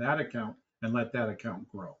it in that account and let that account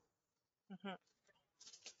grow. mhm.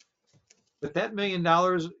 But that $1 million,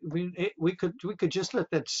 we could just let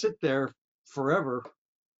that sit there forever,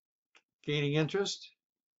 gaining interest.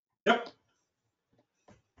 Yep.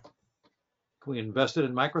 Can we invest it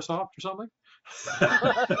in Microsoft or something?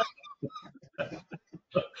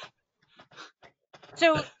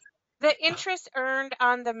 So the interest earned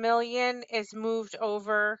on the million is moved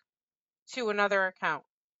over to another account.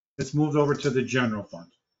 It's moved over to the general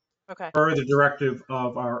fund. Okay. per the directive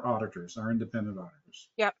of our auditors, our independent auditors.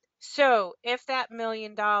 Yep. So if that $1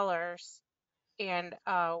 million and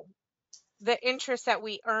the interest that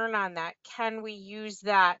we earn on that, can we use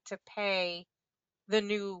that to pay the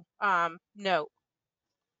new note?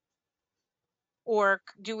 Or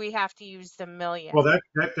do we have to use the million? Well,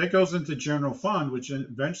 that goes into general fund, which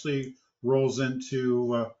eventually rolls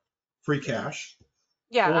into free cash,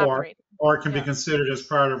 Yeah, or operating. or it can be Yeah. considered as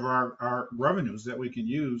part of our revenues that we can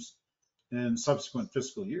use in subsequent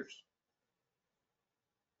fiscal years.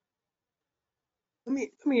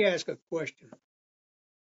 Let me ask a question.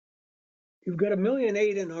 You've got $1.8 million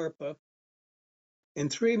in ARPA and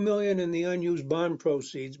 $3 million in the unused bond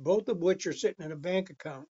proceeds, both of which are sitting in a bank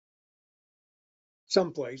account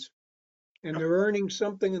someplace, and they're earning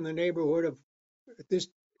something in the neighborhood of, at this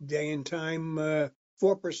day and time,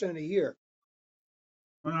 4% a year.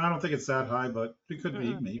 Well, I don't think it's that high, but it could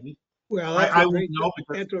be Mm-mm. maybe. Well, I wouldn't know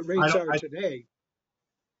because that's what I rates don't. are today.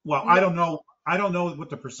 Well, I don't know. I don't know what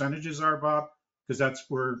the percentages are, Bob, because that's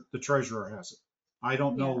where the treasurer has it. I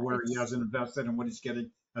don't know Yeah, where he has it invested and what he's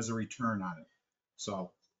getting as a return on it.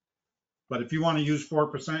 So, but if you want to use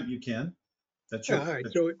 4%, you can. Yeah, all right.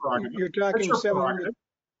 That's your So prerogative. you're That's talking your 700,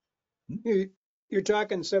 prerogative. you're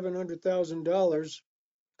talking $700,000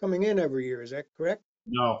 coming in every year. Is that correct?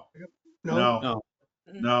 No, No? no, No,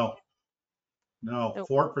 mm, no, no. nope.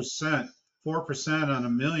 4%, 4% on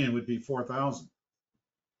 $1 million would be 4,000.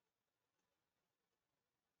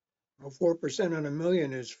 Well, 4% on $1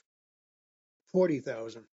 million is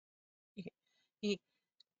 40,000. Y- y-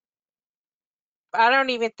 I don't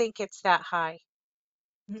even think it's that high.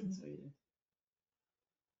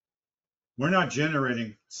 We're not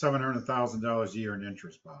generating $700,000 a year in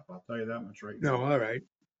interest, Bob. I'll tell you that much right No, now. all right.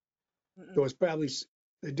 Mm-mm. So it's probably,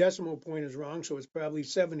 the decimal point is wrong, so it's probably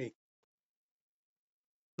 70.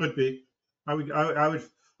 Could be. I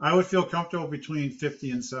would feel comfortable between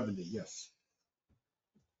 50 and 70. Yes.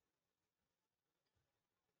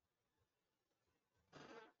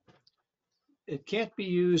 it can't be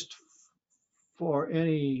used for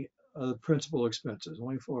any principal expenses,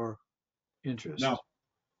 only for No, interest.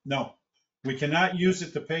 no. We cannot use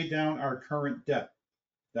it to pay down our current debt.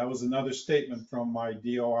 That was another statement from my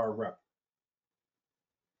DOR rep.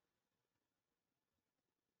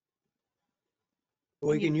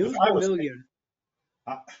 We can If use I the was, million.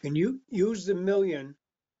 uh, Can you use the million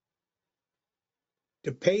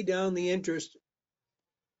to pay down the interest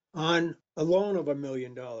on a loan of $1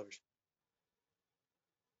 million? Is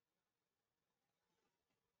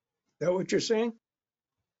that what you're saying?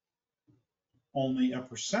 only a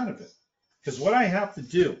percent of it. Because what I have to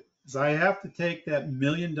do is I have to take that $1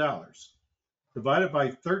 million divided by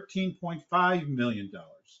 $13.5 million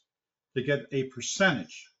to get a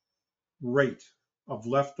percentage rate of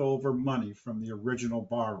leftover money from the original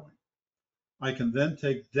borrowing. I can then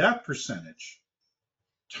take that percentage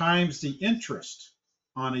times the interest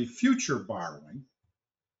on a future borrowing,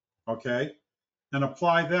 okay, and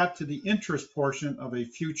apply that to the interest portion of a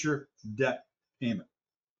future debt payment.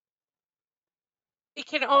 It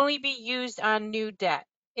can only be used on new debt.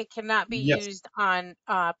 It cannot be Yes, used on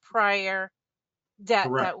prior debt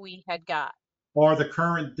correct. that we had got. Or the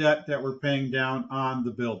current debt that we're paying down on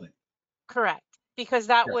the building. Correct. Because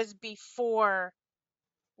that Yes, was before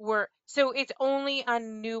so it's only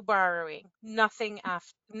on new borrowing, nothing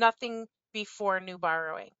before new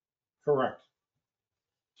borrowing. correct.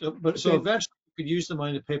 But So then, eventually you could use the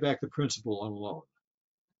money to pay back the principal on the loan.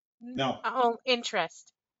 No, Oh,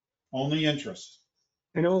 interest. only interest.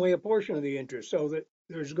 and only a portion of the interest, so that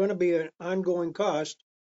there's going to be an ongoing cost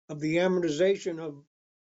of the amortization of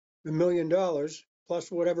the $1 million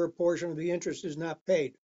plus whatever portion of the interest is not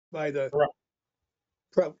paid by the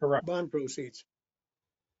Correct, correct, bond proceeds.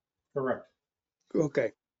 correct.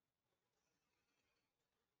 Okay.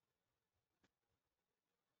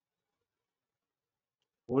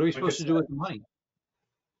 What are we Like I supposed to do said, with the money?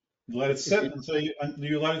 you let it If sit you, until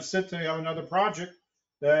you let it sit till you have another project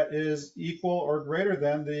that is equal or greater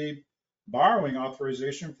than the borrowing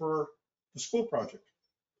authorization for the school project.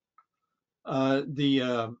 the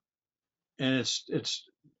and it's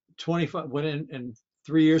 25 when in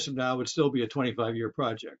 3 years from now it would still be a 25-year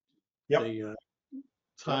project. Yep, The yep,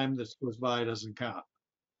 time that goes by doesn't count.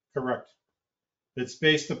 correct. It's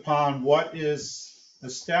based upon what is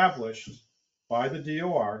established by the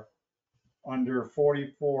DOR under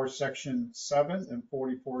 44 Section 7 and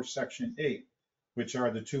 44 Section 8, which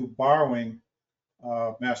are the two borrowing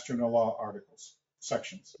Master No Law articles,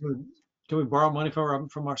 sections. Can we borrow money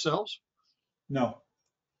from ourselves? No,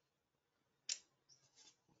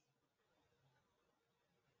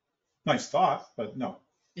 nice thought, but no.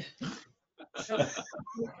 So,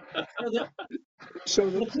 so the, So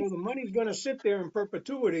the money's gonna sit there in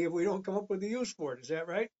perpetuity if we don't come up with a use for it. Is that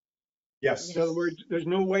right? Yes. In other words, there's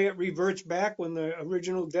no way it reverts back when the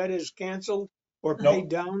original debt is canceled or Nope. paid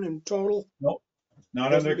down in total? Nope.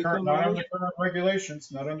 Not Doesn't under current, become not ours? under current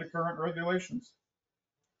regulations, not under current regulations.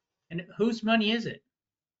 and whose money is it?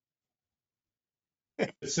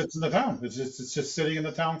 It sits in the town. It's just sitting in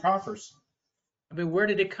the town coffers. I mean, where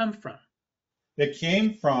did it come from? It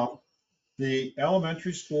came from the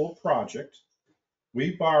elementary school project.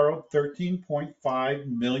 We borrowed $13.5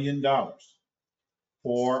 million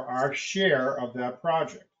for our share of that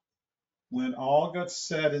project. When all got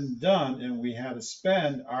said and done and we had to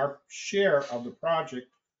spend our share of the project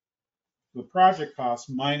cost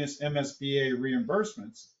minus MSBA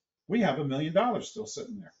reimbursements, we have $1 million still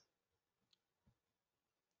sitting there.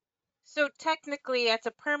 So technically, it's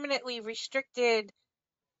a permanently restricted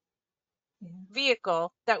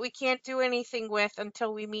vehicle that we can't do anything with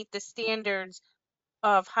until we meet the standards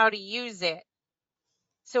of how to use it.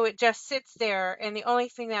 So it just sits there, and the only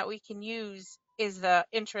thing that we can use is the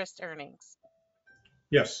interest earnings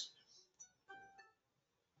Yes,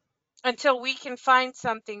 until we can find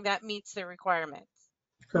something that meets the requirements.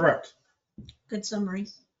 correct. Good summary.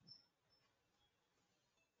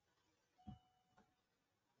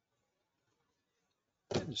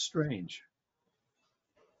 It's strange.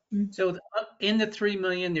 So in the 3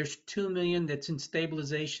 million, there's 2 million that's in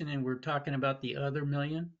stabilization, and we're talking about the other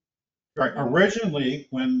million. Right. Originally,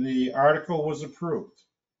 when the article was approved,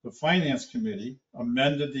 the finance committee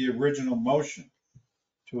amended the original motion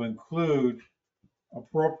to include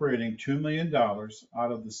appropriating $2 million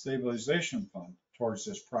out of the stabilization fund towards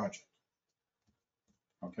this project.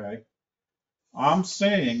 Okay. I'm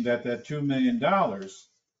saying that $2 million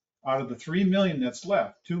out of the 3 million that's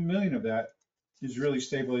left, 2 million of that is really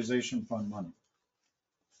stabilization fund money.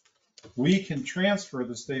 We can transfer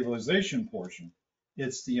the stabilization portion.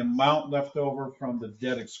 It's the amount left over from the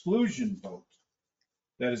debt exclusion vote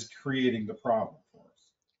that is creating the problem for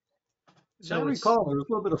us. As I So it's recall, there was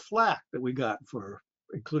a little bit of flack that we got for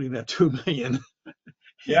including that 2 million.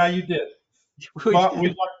 Yeah, you did. But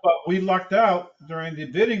we lucked out during the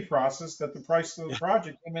bidding process that the price of the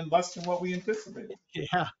project came in less than what we anticipated.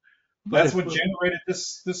 Yeah, but That's what generated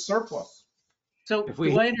this surplus. so if do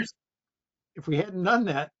we I understand? if we hadn't done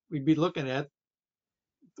that, we'd be looking at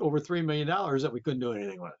over $3 million that we couldn't do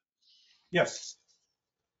anything with. Yes,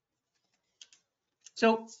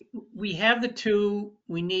 So we have the 2,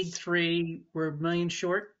 we need 3, we're $1 million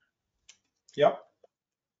short. yep.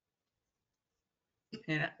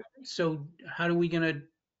 And so how do we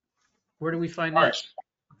where do we find All that? right.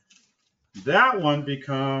 That one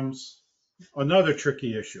becomes another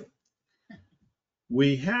tricky issue.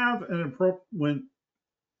 We have when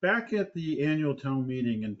back at the annual town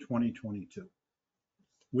meeting in 2022,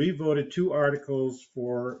 we voted 2 articles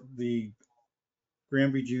for the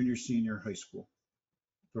Granby Junior Senior High School.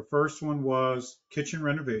 The first one was kitchen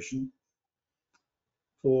renovation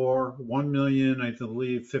for $1,000,000, I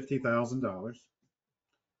believe, $50,000,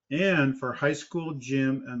 and for high school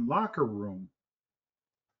gym and locker room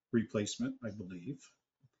replacement, I believe,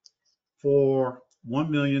 for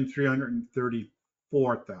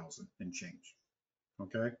 $1,334,000 and change.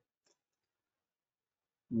 Okay.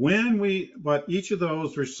 But each of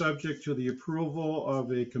those were subject to the approval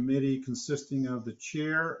of a committee consisting of the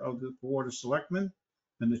chair of the Board of Selectmen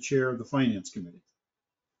and the chair of the Finance Committee.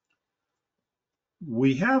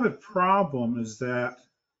 We have a problem is that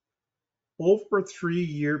over a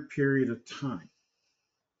 3-year period of time,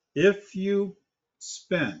 if you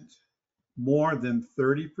spend more than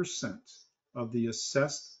 30% of the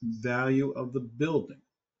assessed value of the building,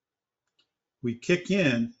 we kick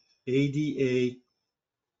in ADA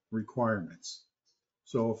requirements.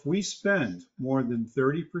 So if we spend more than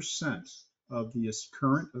 30% of the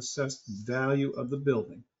current assessed value of the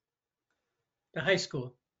building, The high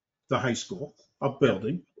school. the high school, a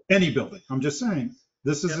building, any building, I'm just saying,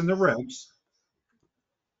 this is in the regs,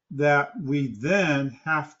 that we then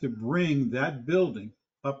have to bring that building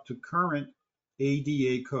up to current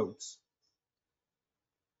ADA codes.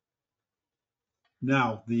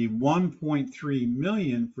 Now, the 1.3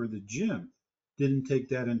 million for the gym didn't take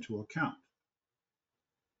that into account.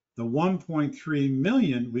 The 1.3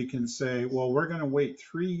 million, we can say, well, we're going to wait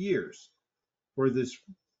 3 years for this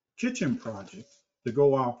kitchen project to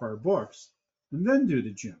go off our books and then do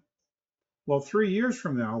the gym. Well, 3 years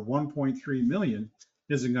from now, 1.3 million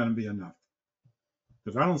isn't going to be enough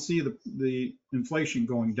because I don't see the inflation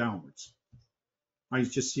going downwards. I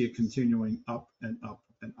just see it continuing up and up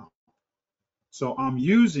and up. So I'm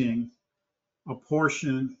using a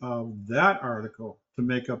portion of that article to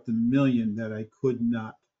make up the million that I could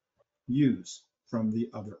not use from the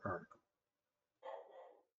other article.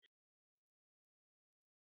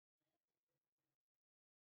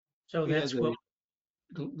 So We had that's what,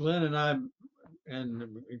 Glenn and I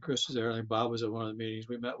and Chris was there. I think Bob was at one of the meetings.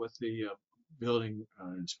 We met with the building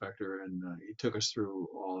inspector, and he took us through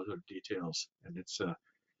all of the details. And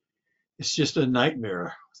it's just a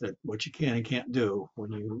nightmare that what you can and can't do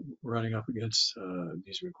when you're running up against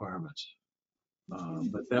these requirements.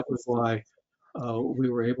 But that was why we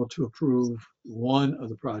were able to approve one of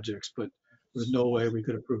the projects, but there's no way we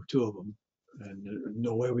could approve two of them, and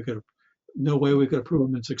no way we could approve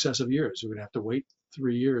them in successive years. We're gonna have to wait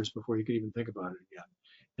 3 years before you could even think about it again.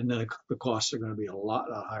 And then the costs are gonna be a lot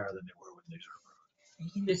higher than they were when these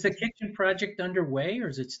were. is the kitchen project underway or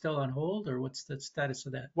is it still on hold or what's the status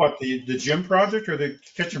of that? What, the gym project or the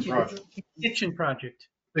kitchen project? Kitchen project.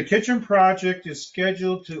 The kitchen project is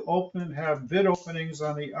scheduled to have bid openings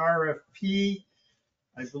on the RFP,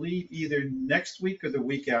 I believe either next week or the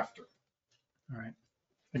week after. All right.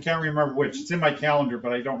 I can't remember which. It's in my calendar,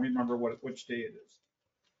 but I don't remember which day it is.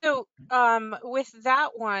 So, with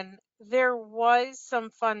that one, there was some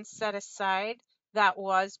funds set aside that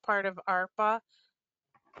was part of ARPA.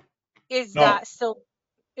 Is No, that still,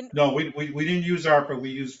 no, we didn't use ARPA. We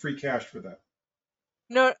used free cash for that.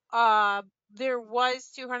 no, there was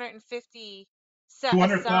 250 set aside.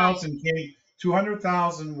 200,000 came,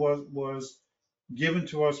 200,000 was given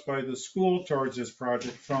to us by the school towards this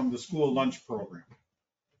project from the school lunch program.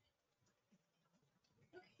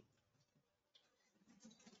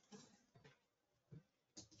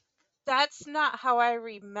 That's not how I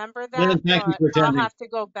remember Lynn, that, thank you but for I'll attending. have to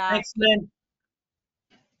go back. Thanks, Lynn.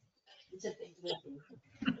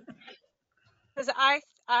 Because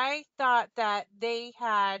I thought that they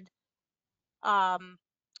had um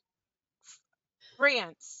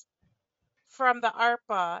grants from the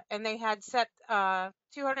ARPA and they had set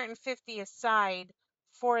 250 aside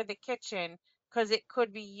for the kitchen because it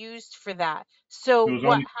could be used for that. So It was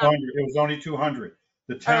what only happened? 200. It was only 200.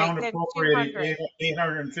 The All right, town then appropriated 200.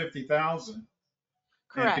 850,000. And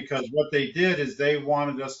Correct. because what they did is they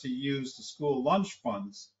wanted us to use the school lunch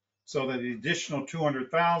funds so that the additional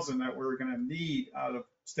 200,000 that we were going to need out of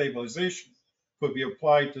stabilization could be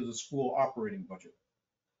applied to the school operating budget.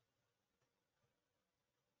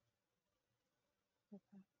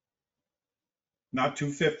 Not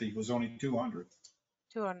 250, it was only 200.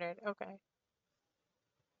 200. Okay.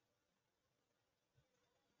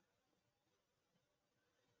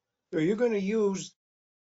 So you're gonna use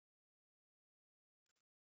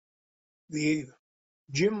the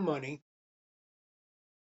gym money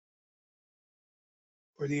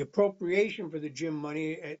or the appropriation for the gym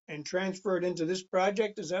money and transfer it into this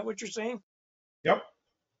project? Is that what you're saying? Yep.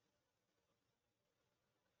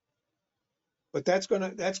 But that's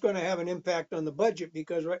gonna have an impact on the budget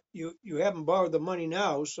because you haven't borrowed the money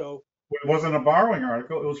now, so It wasn't a borrowing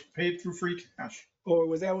article. It was paid through free cash.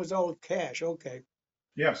 that was all cash, okay.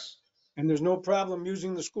 Yes. And there's no problem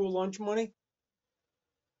using the school lunch money?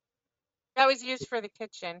 That was used for the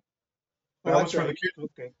kitchen. Oh, That was that's for the right. kitchen.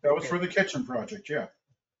 Okay. That was Okay. for the kitchen project. Yeah.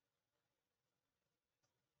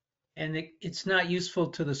 And it's not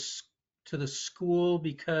useful to the school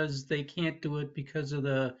because they can't do it because of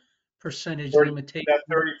the percentage 30, limitation. that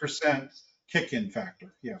 30% kick-in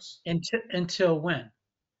factor. Yes. Until when?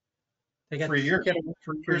 They got 3 years. get 3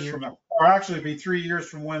 3 years years from now, or actually it'd be 3 years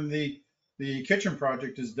from when the kitchen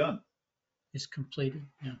project is done. is completed.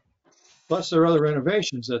 Yeah. Plus there are other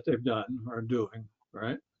renovations that they've done or doing,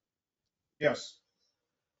 right? Yes.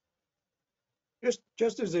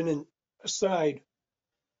 Just as an aside,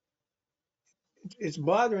 it's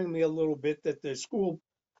bothering me a little bit that the school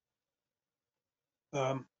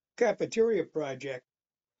cafeteria project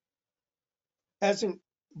hasn't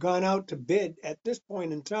gone out to bid at this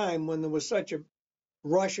point in time when there was such a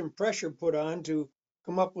rush and pressure put on to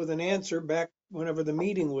come up with an answer back whenever the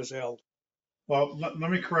meeting was held. Well, let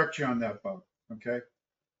me correct you on that, Bob. Okay.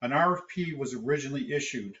 An RFP was originally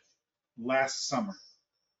issued last summer.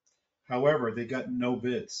 However, they got no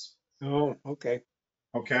bids. Oh, okay.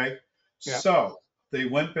 Okay. Yeah. So they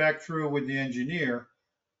went back through with the engineer.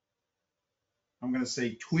 I'm going to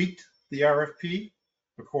say tweaked the RFP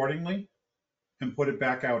accordingly and put it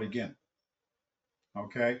back out again.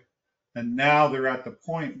 Okay. And now they're at the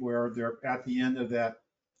point where they're at the end of that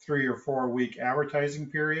 3 or 4 week advertising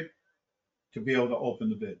period to be able to open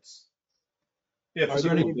the bids. If Are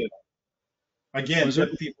there people any, bid. Again, Was there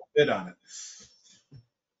if people bid on it.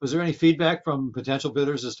 was there any feedback from potential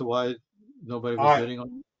bidders as to why nobody was I, bidding on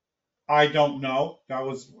it? I don't know. That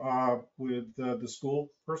was with the school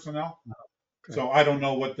personnel. Okay. So I don't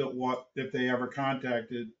know what if they ever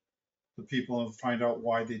contacted the people and find out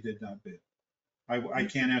why they did not bid. I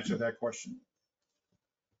can't answer that question.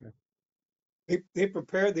 They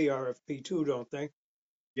prepare the RFP too, don't they?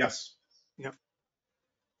 Yes. Yep.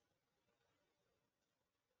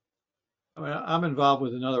 I mean, I'm involved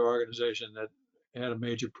with another organization that had a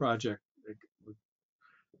major project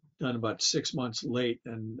done about 6 months late,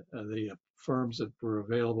 and the firms that were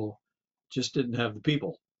available just didn't have the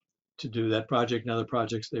people to do that project and other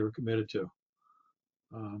projects they were committed to.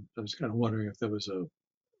 I was kind of wondering if there was a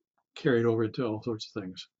carried over into all sorts of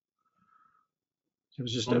things. It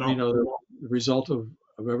was just, Well, I mean, no. the result of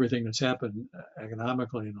everything that's happened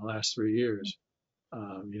economically in the last 3 years.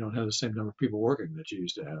 You don't have the same number of people working that you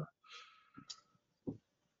used to have.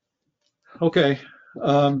 Okay.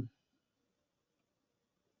 Um,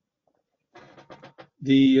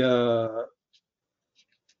 the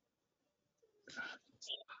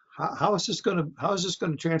how is this going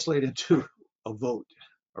to translate into a vote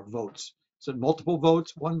or votes? Is it multiple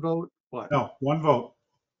votes, one vote? What? No, one vote.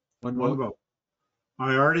 One One vote? vote.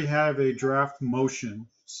 I already have a draft motion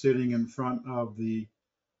sitting in front of the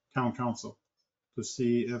town council to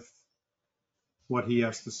see if what he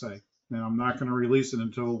has to say. And I'm not going to release it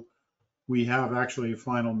until we have actually a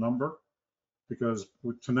final number, because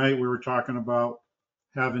tonight we were talking about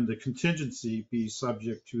having the contingency be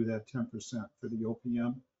subject to that 10% for the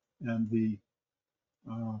OPM and the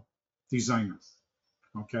uh, designer.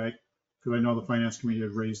 Okay? Because I know the finance committee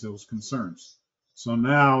had raised those concerns. So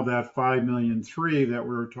now that 5,000,003 that we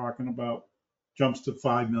were talking about jumps to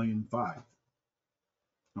 5,000,005.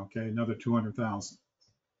 Okay, another 200,000.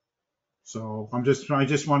 So I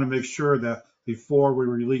just want to make sure that before we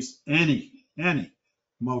release any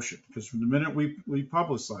motion, because from the minute we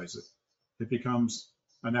publicize it, it becomes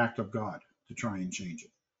an act of God to try and change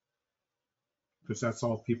it. Because that's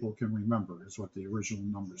all people can remember is what the original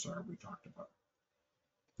numbers are we talked about.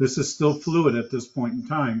 This is still fluid at this point in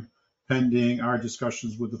time, pending our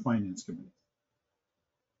discussions with the finance committee.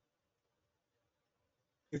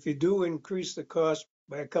 If you do increase the cost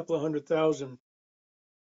by a couple of 100,000,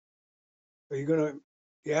 are you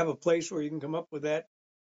have a place where you can come up with that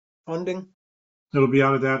funding? It'll be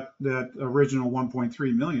out of that original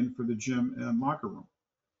 1.3 million for the gym and locker room.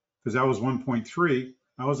 Because that was 1.3.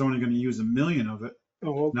 I was only going to use 1 million of it.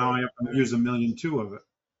 Oh, Now okay. I have to use 1,000,002 of it.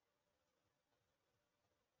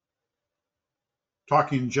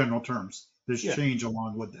 Talking in general terms, there's Yeah. change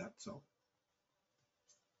along with that. So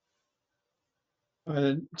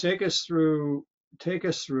Take us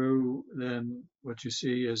through then what you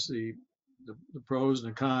see as the pros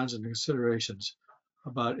and the cons and the considerations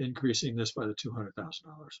about increasing this by the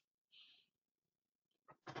 $200,000.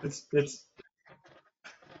 it's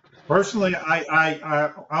personally,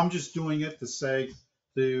 I'm just doing it to say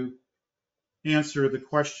to answer the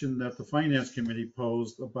question that the finance committee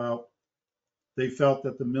posed about they felt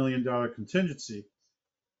that the $1,000,000 contingency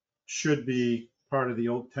should be part of the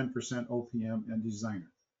 10% OPM and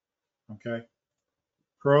designer. Okay.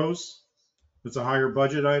 Pros, it's a higher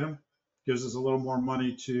budget item, gives us a little more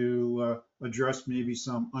money to address maybe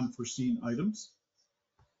some unforeseen items.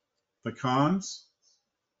 The cons,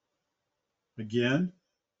 again,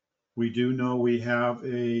 we do know we have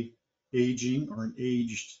a aging or an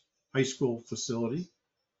aged high school facility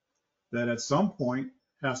that at some point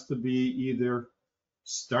has to be either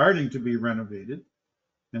starting to be renovated.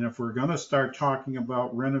 And if we're going to start talking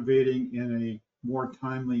about renovating in a more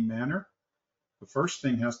timely manner, the first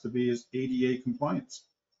thing has to be is ADA compliance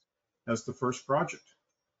as the first project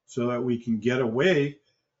so that we can get away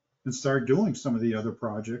and start doing some of the other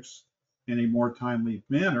projects in a more timely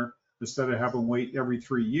manner instead of having to wait every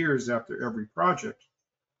 3 years after every project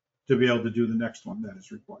to be able to do the next one that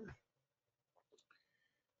is required.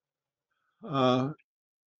 Uh,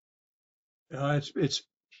 it's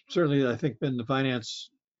certainly, I think, been the finance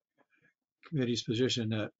committee's position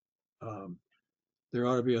that um, there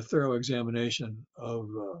ought to be a thorough examination of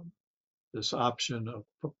this option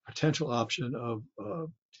of potential option of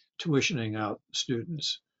tuitioning out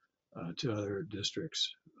students to other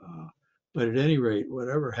districts. But at any rate,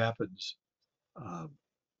 whatever happens, uh,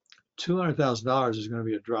 $200,000 is going to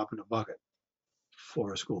be a drop in the bucket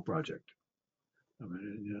for a school project. I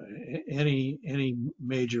mean, you know, any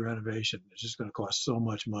major renovation is just going to cost so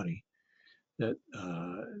much money that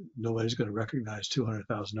nobody's going to recognize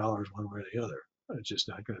 $200,000 one way or the other. It's just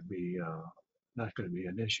not going to be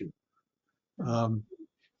an issue. Um,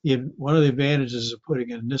 One of the advantages of putting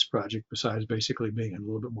in this project, besides basically being a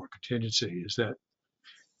little bit more contingency, is that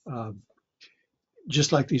um,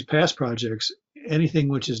 just like these past projects, anything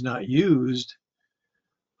which is not used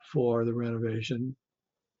for the renovation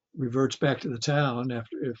reverts back to the town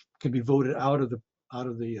after, if can be voted out of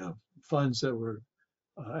the funds that were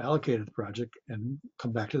allocated to the project and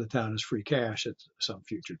come back to the town as free cash at some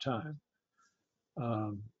future time.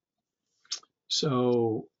 Um,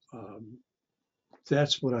 so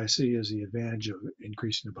that's what I see as the advantage of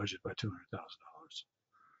increasing the budget by $200,000.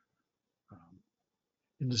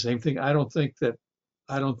 And the same thing, I don't think that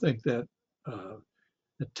the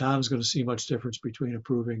town is going to see much difference between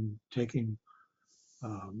approving taking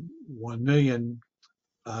 1 million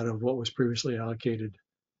out of what was previously allocated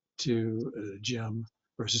to gym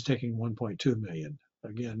versus taking 1.2 million.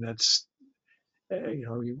 Again, that's,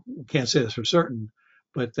 you can't say this for certain,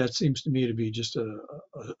 but that seems to me to be just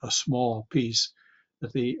a small piece.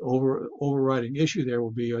 That the overriding issue there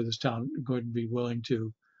will be, are this town going to be willing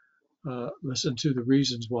to listen to the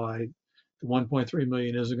reasons why the 1.3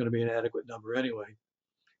 million isn't going to be an adequate number anyway,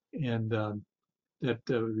 and that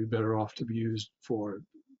would be better off to be used for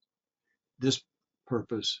this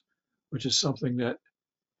purpose, which is something that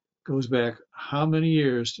goes back how many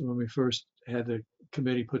years to when we first had the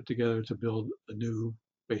committee put together to build a new,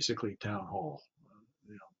 basically, town hall,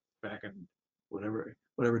 back in whatever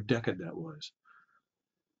decade that was.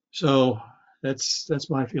 So that's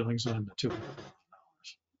my feelings on the two.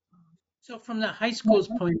 So from the high school's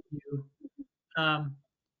point of view,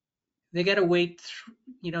 they got to wait.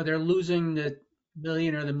 They're losing the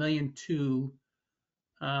million or the million two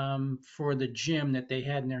for the gym that they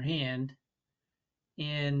had in their hand,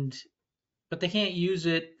 and but they can't use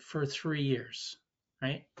it for 3 years,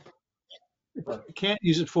 right? Can't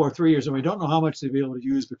use it for 3 years, and we don't know how much they'll be able to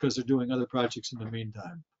use because they're doing other projects in the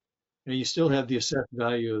meantime. And you still have the assessed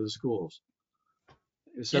value of the schools.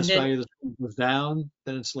 The And assessed then, value of the school goes down,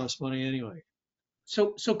 then it's less money anyway.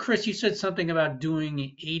 so Chris, you said something about doing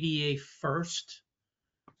ADA first.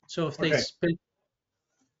 So if they Okay, spend,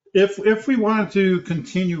 if we wanted to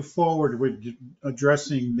continue forward with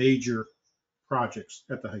addressing major projects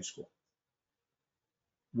at the high school,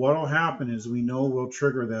 what'll happen is we know we'll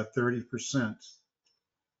trigger that 30%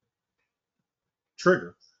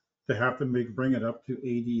 trigger to have to bring it up to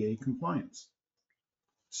ADA compliance.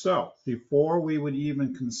 So before we would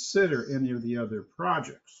even consider any of the other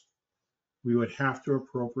projects, we would have to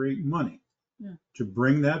appropriate money to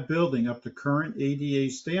bring that building up to current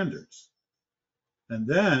ADA standards. And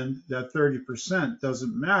then that 30%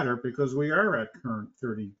 doesn't matter because we are at current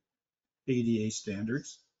 30 ADA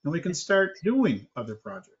standards and we can start doing other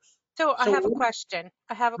projects. So I so have a question.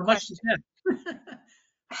 I have a how much is question. that?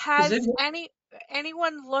 Because Has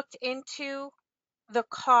anyone looked into the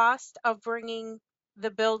cost of bringing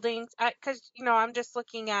the buildings? Because, I'm just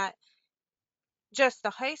looking at just the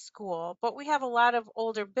high school, but we have a lot of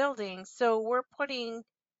older buildings, so we're putting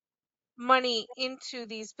money into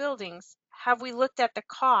these buildings. Have we looked at the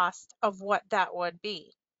cost of what that would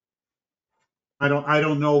be? I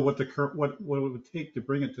don't know what the current what it would take to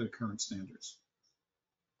bring it to the current standards.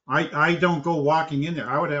 I don't go walking in there.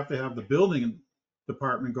 I would have to have the building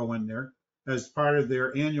department go in there as part of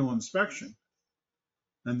their annual inspection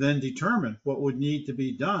and then determine what would need to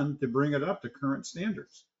be done to bring it up to current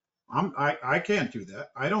standards. I can't do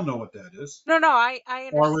that. I don't know what that is. No, I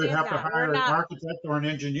Or we'd understand have to that. We're hire an not, architect or an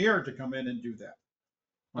engineer to come in and do that.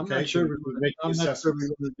 I'm Okay, not sure to make the I'm not sure we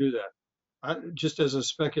assessments. want to do that. Just as a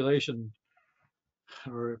speculation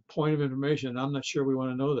or a point of information, I'm not sure we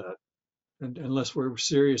want to know that, unless we're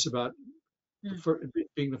serious about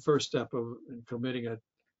being the first step of committing a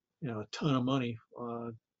ton of money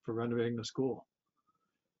for renovating the school.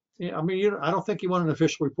 Yeah, I mean, I don't think you want an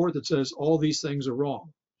official report that says all these things are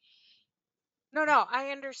wrong. no,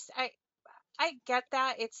 I understand. I get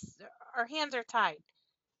that. It's our hands are tied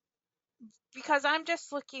because I'm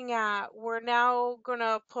just looking at we're now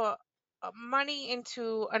gonna put money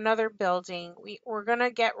into another building. We're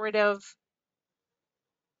gonna get rid of.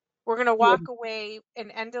 We're gonna Well, walk away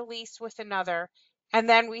and end a lease with another, and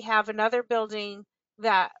then we have another building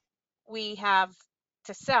that we have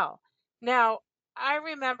to sell. Now, I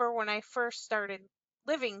remember when I first started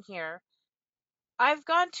living here, I've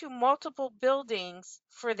gone to multiple buildings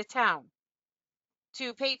for the town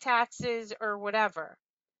to pay taxes or whatever.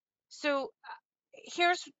 So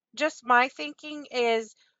here's just my thinking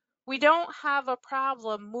is we don't have a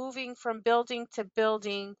problem moving from building to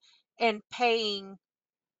building and paying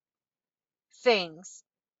things.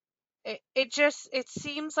 It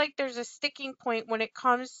seems like there's a sticking point when it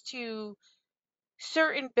comes to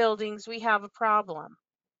certain buildings we have a problem.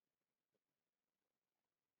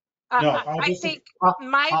 I, No, I I think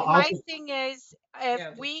I'll my just, thing is if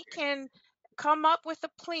we can come up with a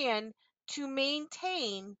plan to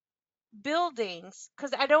maintain buildings,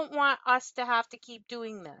 because I don't want us to have to keep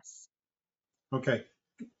doing this. okay.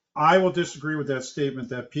 I will disagree with that statement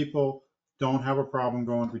that people don't have a problem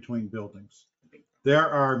going between buildings. There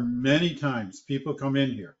are many times people come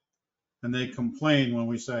in here and they complain when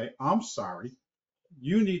we say, I'm sorry,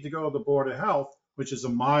 you need to go to the Board of Health, which is a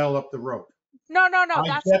mile up the road. No, no, no, I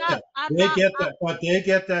that's get not, that. I'm They not, get that, but they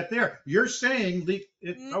get that there. You're saying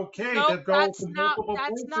it's okay to nope, go to multiple that's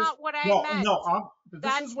places. not what I No, meant. no, this is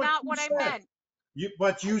That's what not you what I said. meant.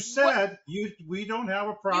 But you What said we don't have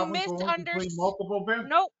a you problem going between misunderstood. multiple bins.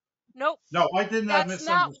 Nope, nope, No, I did not that's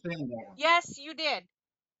not, misunderstand that one. yes, you did.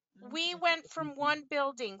 We went from one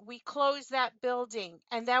building, we closed that building,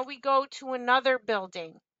 and then we go to another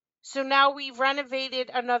building. So now we've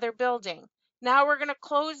renovated another building. Now we're going to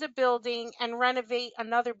close a building and renovate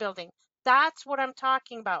another building. That's what I'm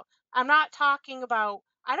talking about. I'm not talking about,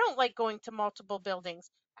 I don't like going to multiple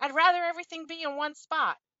buildings. I'd rather everything be in one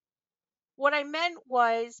spot. What I meant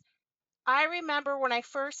was, I remember when I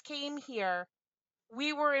first came here,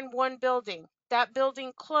 we were in one building. That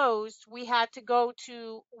building closed. We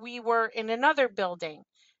were in another building.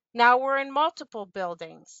 Now we're in multiple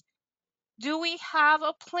buildings. Do we have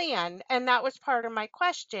a plan? And that was part of my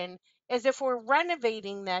question, is if we're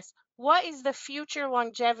renovating this, what is the future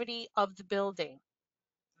longevity of the building?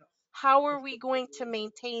 How are we going to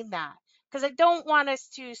maintain that? Because I don't want us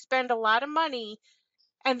to spend a lot of money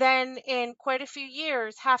and then in quite a few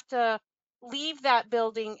years have to leave that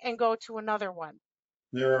building and go to another one.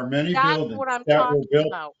 There are many That's buildings what I'm that were talking built.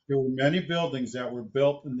 about. There were many buildings that were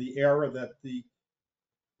built in the era that the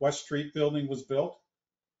West Street building was built.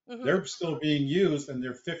 Hmm. They're still being used and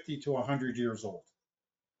they're 50 to 100 years old.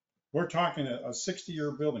 We're talking a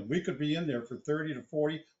 60-year building. We could be in there for 30 to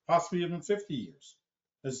 40, possibly even 50 years,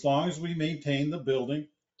 as long as we maintain the building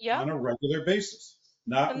Yep. on a regular basis,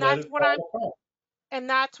 not And let that's it what I'm fall apart. and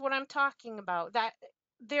that's what I'm talking about. That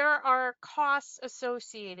there are costs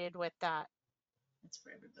associated with that.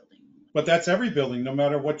 But that's every building, no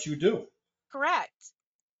matter what you do. Correct.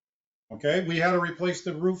 Okay, we had to replace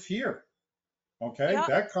the roof here. Okay, Yep.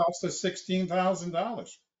 that cost us $16,000.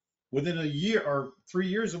 Within a year or 3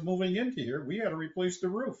 years of moving into here, we had to replace the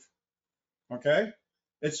roof. Okay,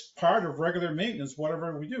 it's part of regular maintenance,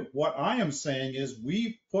 whatever we do. What I am saying is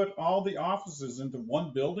we put all the offices into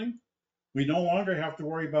one building. We no longer have to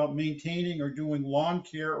worry about maintaining or doing lawn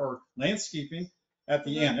care or landscaping at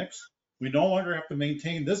the Hmm. annex. We no longer have to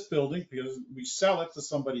maintain this building because we sell it to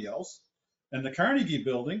somebody else. And the Carnegie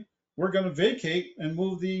building, we're going to vacate and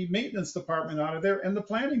move the maintenance department out of there and the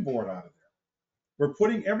planning board out of there. We're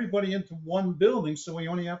putting everybody into one building, so we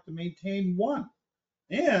only have to maintain one.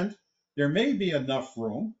 And there may be enough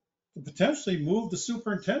room to potentially move the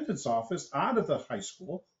superintendent's office out of the high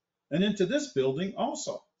school and into this building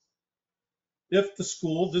also, if the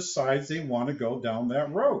school decides they want to go down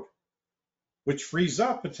that road, which frees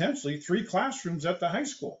up potentially 3 classrooms at the high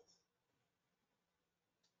school.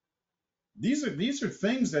 These are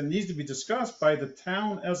things that need to be discussed by the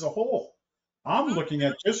town as a whole. I'm Hmm. looking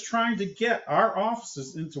at just trying to get our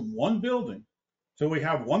offices into one building so we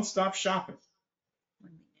have one-stop shopping.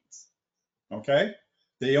 Okay?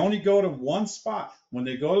 They only go to one spot. When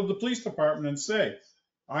they go to the police department and say,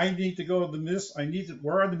 I need to go to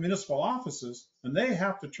where are the municipal offices? And they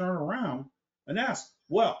have to turn around and ask,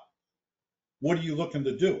 well, what are you looking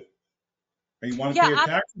to do? You want to pay Yeah, your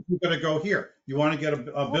taxes? You got to go here. You want to get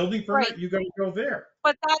a building right. permit? You got to go there.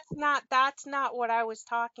 But that's not what I was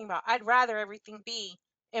talking about. I'd rather everything be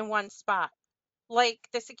in one spot, like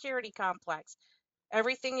the security complex.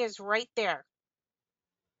 Everything is right there.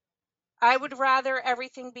 I would rather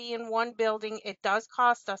everything be in one building. It does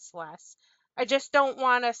cost us less. I just don't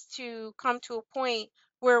want us to come to a point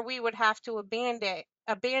where we would have to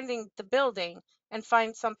abandon the building and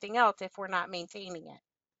find something else if we're not maintaining it.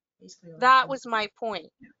 That was my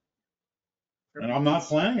point. And I'm not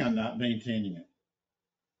planning on not maintaining it.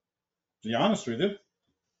 To be honest with you,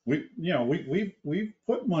 we've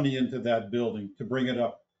put money into that building to bring it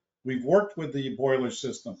up. We've worked with the boiler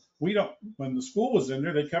system. We don't. When the school was in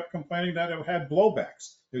there, they kept complaining that it had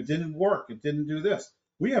blowbacks. It didn't work. It didn't do this.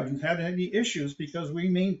 We haven't had any issues because we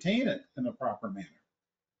maintain it in a proper manner.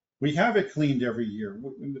 We have it cleaned every year.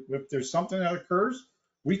 If there's something that occurs,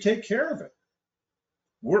 we take care of it.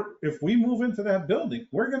 If we move into that building,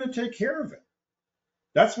 we're going to take care of it.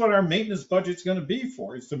 That's what our maintenance budget's going to be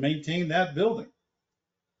for, is to maintain that building.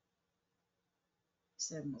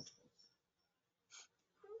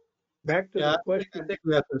 Back to Yeah, the I question. think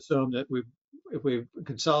we have to assume that if we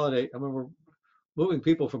consolidate, I mean, we're moving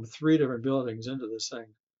people from 3 different buildings into this thing.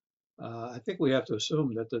 I think we have to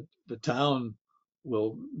assume that the town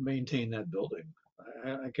will maintain that building.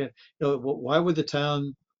 I can't, why would the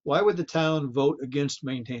town vote against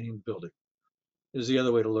maintaining the building? is the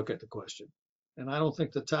other way to look at the question. And I don't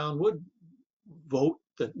think the town would vote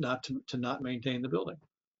that not to not maintain the building.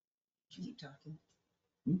 You keep talking.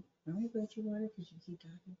 Hmm? Are we glad you water? Because you keep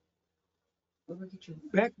talking. We'll look at you.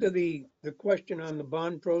 Back to the question on the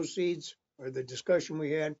bond proceeds or the discussion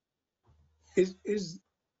we had. Is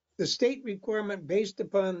the state requirement based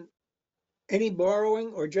upon any borrowing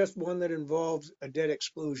or just one that involves a debt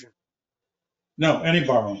exclusion? No, any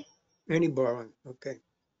borrowing Any borrowing, okay.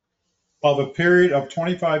 of a period of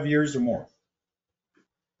 25 years or more.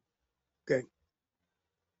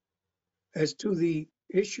 As to the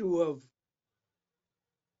issue of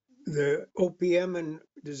the OPM and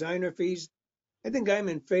designer fees, I think I'm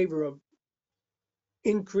in favor of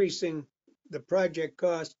increasing the project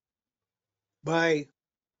cost by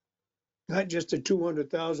not just the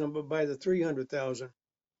 200,000, but by the 300,000.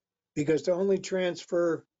 Because to only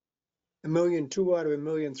transfer $1.2 million out of $1.3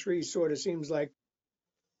 million sort of seems like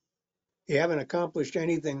you haven't accomplished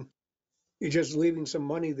anything. You're just leaving some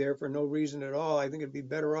money there for no reason at all. I think it'd be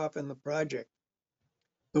better off in the project.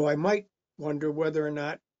 Though I might wonder whether or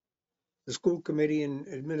not the school committee and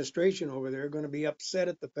administration over there are going to be upset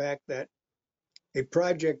at the fact that a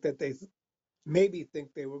project that they maybe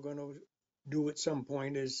think they were going to do at some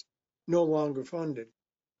point is no longer funded.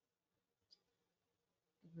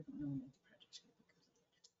 We don't know when the project's gonna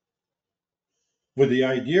be With the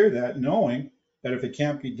idea that knowing that if it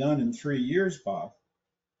can't be done in 3 years, Bob,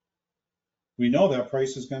 we know that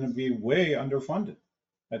price is going to be way underfunded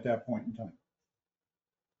at that point in time.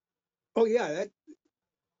 Oh yeah,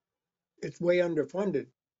 it's way underfunded.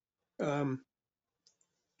 And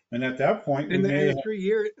at that point, we And may have,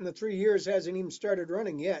 the 3 years hasn't even started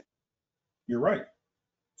running yet. you're right.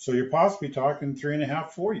 So you're possibly talking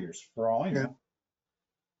 3.5, 4 years for all I Yeah. know.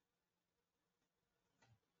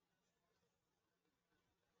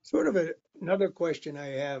 Sort of another question I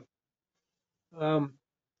have.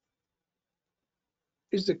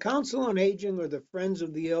 Is the Council on Aging or the Friends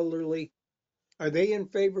of the Elderly, are they in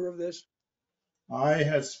favor of this? I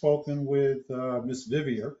had spoken with Miss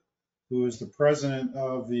Vivier, who is the president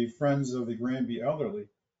of the Friends of the Granby Elderly,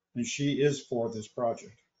 and she is for this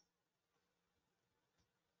project.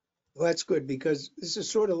 Well, that's good because this is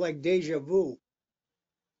sort of like deja vu.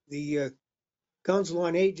 The Council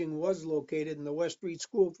on Aging was located in the West Street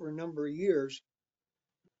School for a number of years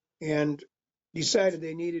and decided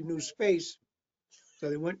they needed new space. So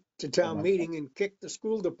they went to town meeting and kicked the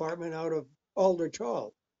school department out of Aldrich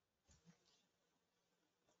Hall.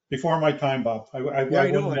 Before my time, Bob. I Yeah, I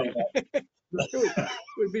wouldn't know. know that. It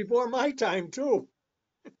was before my time too.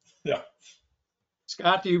 Yeah.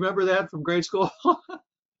 Scott, do you remember that from grade school?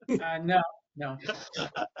 No, no, no.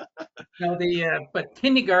 But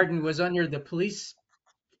kindergarten was under the police,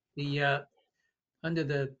 under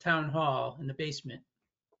the town hall in the basement.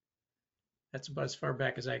 That's about as far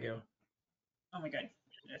back as I go. Oh my God.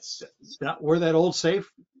 That's not where that old safe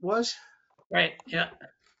was? Right. Yeah.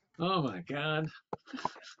 Oh my God.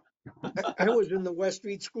 I was in the West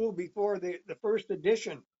Street School before the first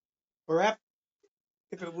edition, or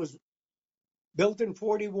if it was built in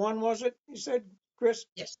 41, was it? You said, Chris?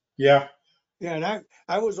 Yes. Yeah. Yeah, and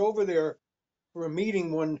I was over there for a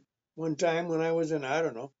meeting one time when I was in, I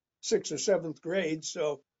don't know, 6th or 7th grade.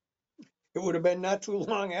 So it would have been not too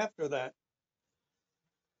long after that.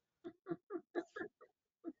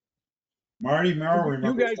 Marty Merrill You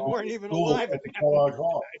remembers guys going weren't to even school alive at at the that Kellogg point.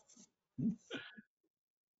 Hall.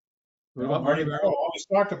 What No, about Marty Marty Merrill Merrill? always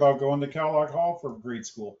talked about going to Kellogg Hall for grade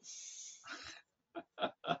school.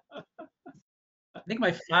 I think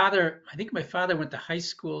my father went to high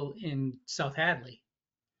school in South Hadley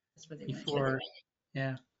That's where they went. before.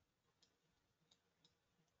 Yeah.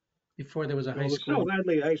 Before there was a high Well, the school. South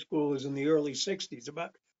Hadley High School was in the early 60s,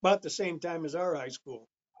 about the same time as our high school.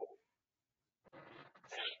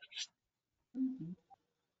 Mhm.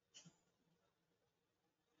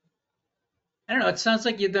 I don't know. It sounds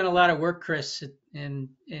like you've done a lot of work, Chris, and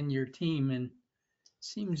your team, and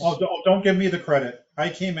seems Oh, don't give me the credit. I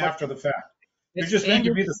came after the fact. You're it's just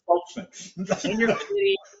making me the and your spokesman.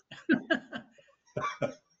 committee.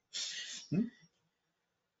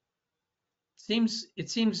 It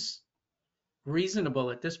seems reasonable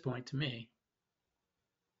at this point to me.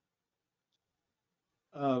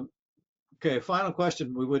 Okay, final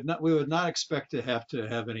question. We would not expect to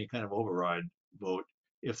have any kind of override vote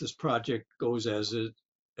if this project goes as it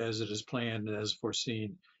is planned and as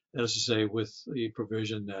foreseen. That is to say, with the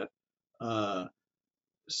provision that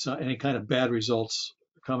any kind of bad results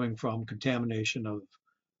coming from contamination of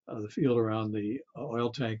the field around the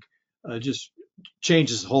oil tank just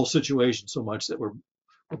changes the whole situation so much that we're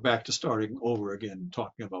back to starting over again,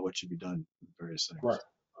 talking about what should be done, various things. Correct.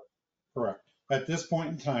 Correct. At this point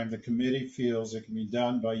in time, the committee feels it can be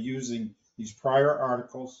done by using these prior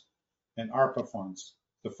articles and ARPA funds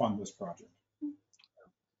to fund this project.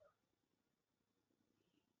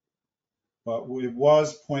 But it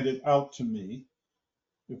was pointed out to me,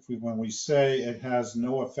 when we say it has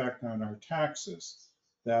no effect on our taxes,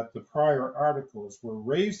 that the prior articles were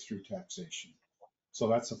raised through taxation. So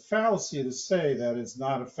that's a fallacy to say that it's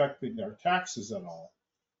not affecting our taxes at all,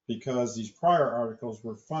 because these prior articles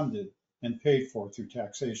were funded and paid for through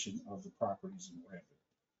taxation of the properties in Granby.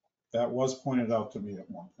 That was pointed out to me at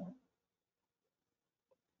one point.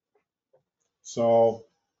 So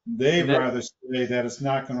they'd And that, rather say that it's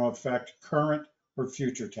not going to affect current or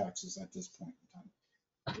future taxes at this point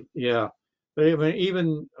in time. yeah, but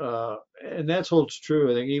even, and that holds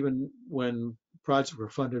true, I think, even when projects were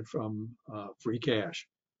funded from free cash,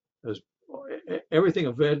 because everything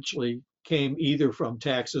eventually came either from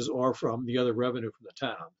taxes or from the other revenue from the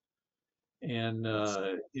town. And,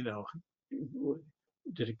 you know,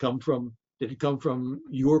 did it come from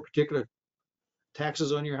your particular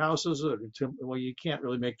taxes on your houses? Well, you can't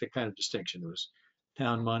really make that kind of distinction. It was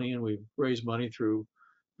town money, and we raised money through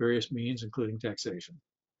various means, including taxation.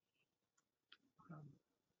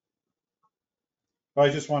 I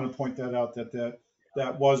just want to point that out,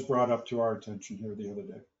 that was brought up to our attention here the other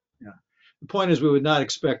day. Yeah. The point is, we would not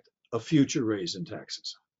expect a future raise in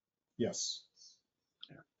taxes. Yes.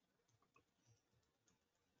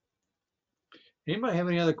 Anybody have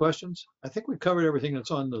any other questions? I think we covered everything that's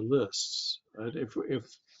on the lists. If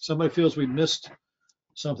somebody feels we missed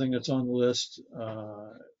something that's on the list,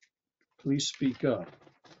 please speak up.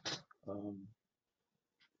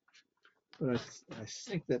 But I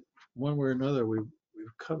think that one way or another, we've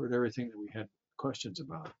covered everything that we had questions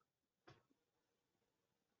about.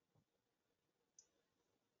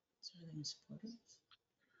 So are they gonna support it?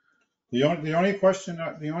 The only question,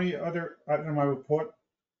 the only other item in my report,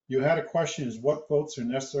 you had a question is what votes are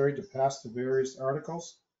necessary to pass the various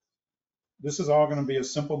articles? This is all going to be a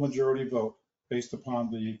simple majority vote based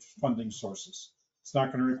upon the funding sources. It's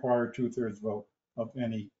not going to require a 2/3 vote of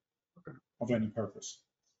any purpose.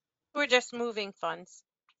 We're just moving funds.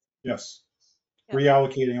 Yes, Yep.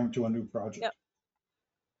 reallocating them to a new project. Yep.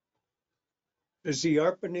 Does the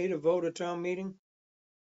ARPA need a vote at town meeting?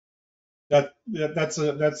 That's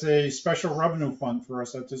a special revenue fund for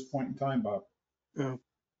us at this point in time, Bob. Oh,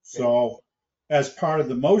 So as part of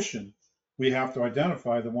the motion, we have to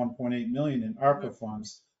identify the 1.8 million in ARPA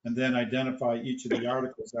funds and then identify each of the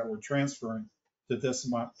articles that we're transferring to this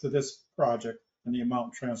amount, to this project, and the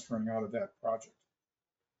amount transferring out of that project.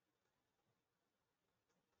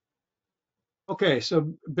 Okay,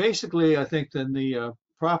 so basically, I think then the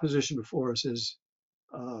proposition before us is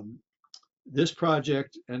um, this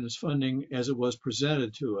project and its funding as it was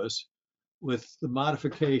presented to us with the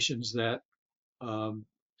modifications that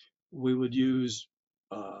we would use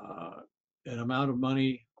an amount of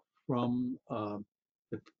money from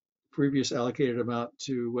the previous allocated amount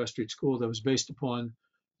to West Street School that was based upon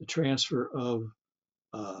the transfer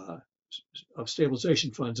uh, of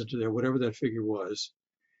stabilization funds into there, whatever that figure was.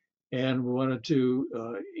 And we wanted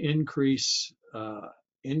to increase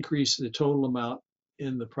the total amount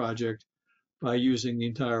in the project by using the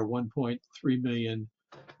entire 1.3 million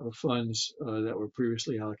of funds that were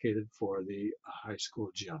previously allocated for the high school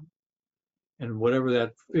gym. And whatever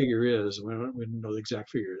that figure is, we don't know the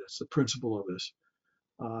exact figure. That's the principle of this.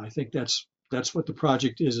 I think that's what the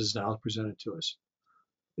project is now presented to us.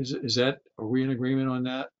 Is that, are we in agreement on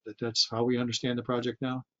that? That's how we understand the project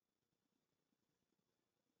now?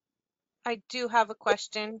 I do have a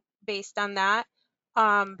question based on that.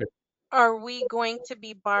 Um, Okay. are we going to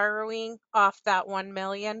be borrowing off that 1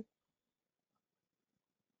 million?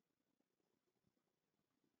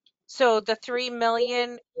 So the 3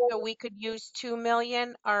 million, we could use 2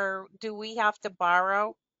 million, or do we have to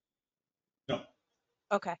borrow? No,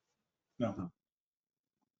 Okay. no,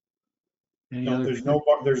 Any no, other?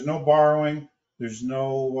 there's no borrowing, there's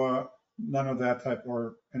none of that type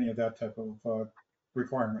or any of that type of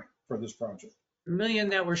requirement for this project. The million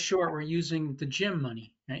that we're short, we're using the gym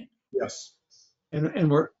money, right? Yes, We're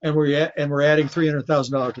adding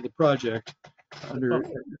 $300,000 to the project under,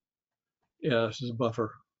 Buffer. yeah, this is a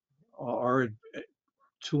buffer. Our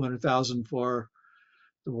 200,000 for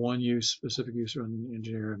the one use, specific use from the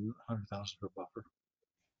engineer, and 100,000 for buffer.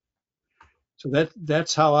 So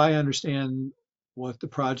that's how I understand what the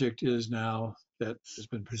project is now that has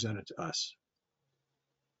been presented to us.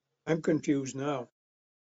 I'm confused now.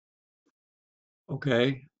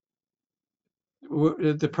 Okay.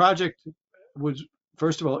 The project was,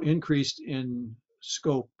 first of all, increased in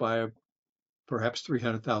scope by perhaps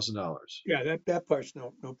 $300,000. Yeah, that part's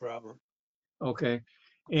no problem. Okay.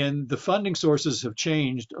 And the funding sources have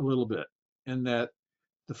changed a little bit in that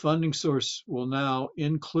the funding source will now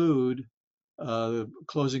include the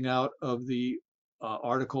closing out of the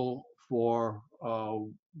article for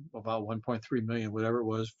about 1.3 million, whatever it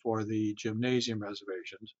was, for the gymnasium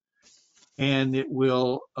reservations. And it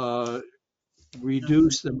will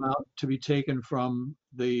reduce the amount to be taken from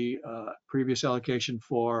the previous allocation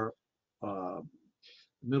for uh,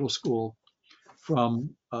 middle school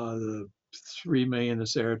from the 3 million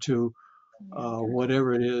that's there to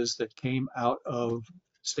whatever it is that came out of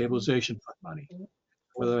stabilization fund money,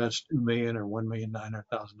 whether that's 2 million or 1,900,000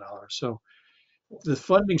 dollars. So the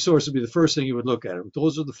funding source would be the first thing you would look at.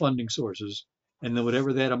 Those are the funding sources, and then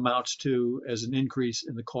whatever that amounts to as an increase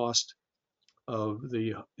in the cost of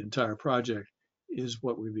the entire project is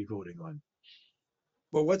what we'd be voting on.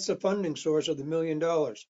 Well, what's the funding source of the $1 million?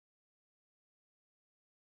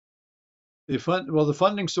 The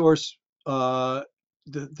funding source, the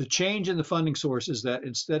change in the funding source is that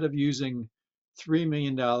instead of using $3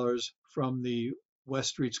 million from the West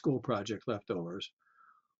Street School project leftovers,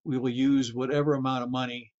 we will use whatever amount of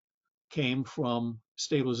money came from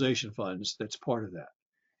stabilization funds that's part of that.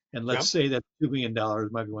 And let's Yeah. say that $2 million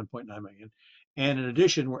might be 1.9 million. And in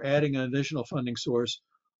addition, we're adding an additional funding source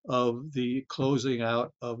of the closing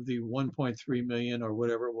out of the 1.3 million or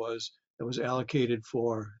whatever it was that was allocated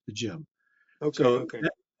for the gym. Okay, So okay.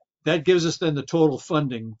 that gives us then the total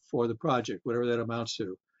funding for the project, whatever that amounts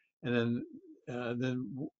to. And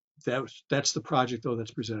then that's the project though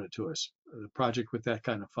that's presented to us, the project with that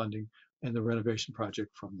kind of funding and the renovation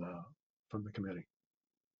project from the committee.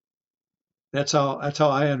 That's how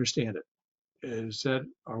I understand it.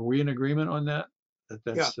 Are we in agreement on that? Yeah,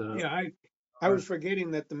 That's yeah. I was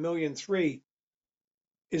forgetting that the 1,000,003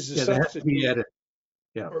 is the yeah, that has to be substitute, added.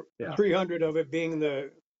 Yeah, or yeah, 300 of it being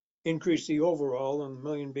the increase the overall, and the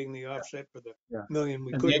million being the offset for the yeah. million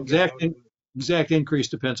we And the couldn't get out of it. exact increase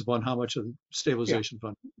depends upon how much of the Yeah. stabilization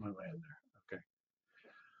fund went in there. Okay.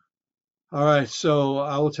 All right, so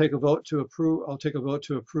I will take a vote to approve. I'll take a vote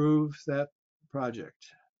to approve that project.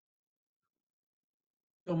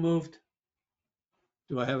 So moved.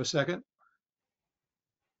 Do I have a second?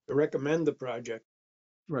 To recommend the project.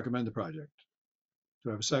 Recommend the project. Do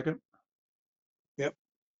I have a second? Yep.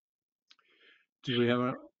 Do we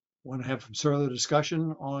want to have some further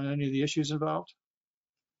discussion on any of the issues involved?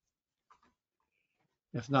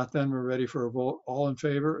 If not, then we're ready for a vote. All in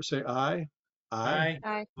favor, say aye. Aye. Aye.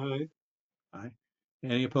 Aye. All right. Aye.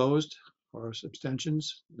 Any opposed or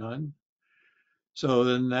abstentions? None. So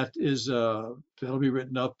then that'll be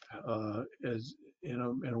written up as in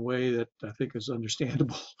a way that I think is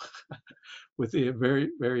understandable with the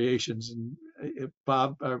variations. And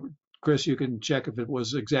Bob, Chris, you can check if it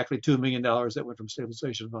was exactly $2 million that went from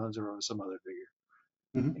stabilization funds or some other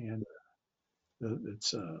figure. Mhm. And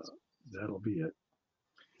it's that'll be it.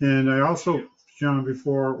 And I also, John,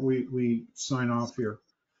 before we sign off here,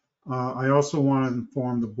 I also want to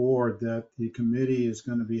inform the board that the committee is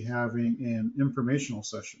going to be having an informational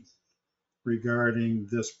session regarding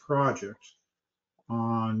this project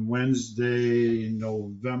on Wednesday,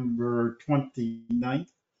 November 29th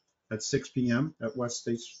at 6 p.m. at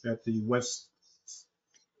the West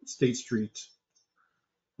State Street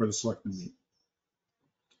where the selectmen meet.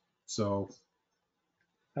 So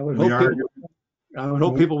I would we hope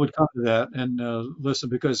are, people would come to that and listen,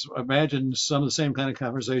 because imagine some of the same kind of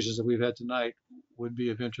conversations that we've had tonight would be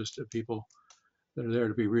of interest to people that are there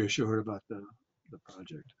to be reassured about the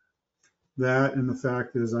project. that, and the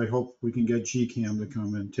fact is, I hope we can get GCAM to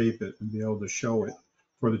come and tape it and be able to show it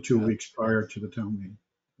for the 2 Yeah. weeks prior to the town meeting.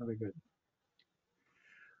 That'd be good.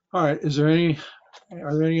 All right. Are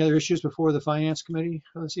there any other issues before the finance committee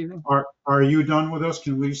this evening? Are you done with us?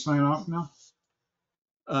 Can we sign off now?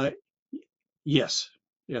 Uh, yes.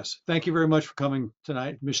 Yes. Thank you very much for coming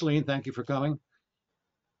tonight. Micheline, thank you for coming.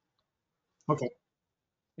 Okay.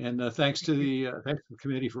 And thanks to the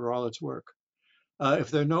committee for all its work. If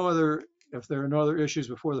there are no other issues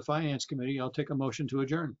before the finance committee, I'll take a motion to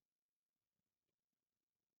adjourn.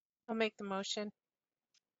 I'll make the motion.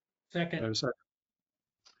 Second. Have a second.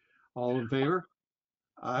 All in favor?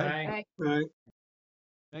 Aye. Aye. Aye. All right.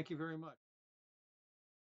 Thank you very much.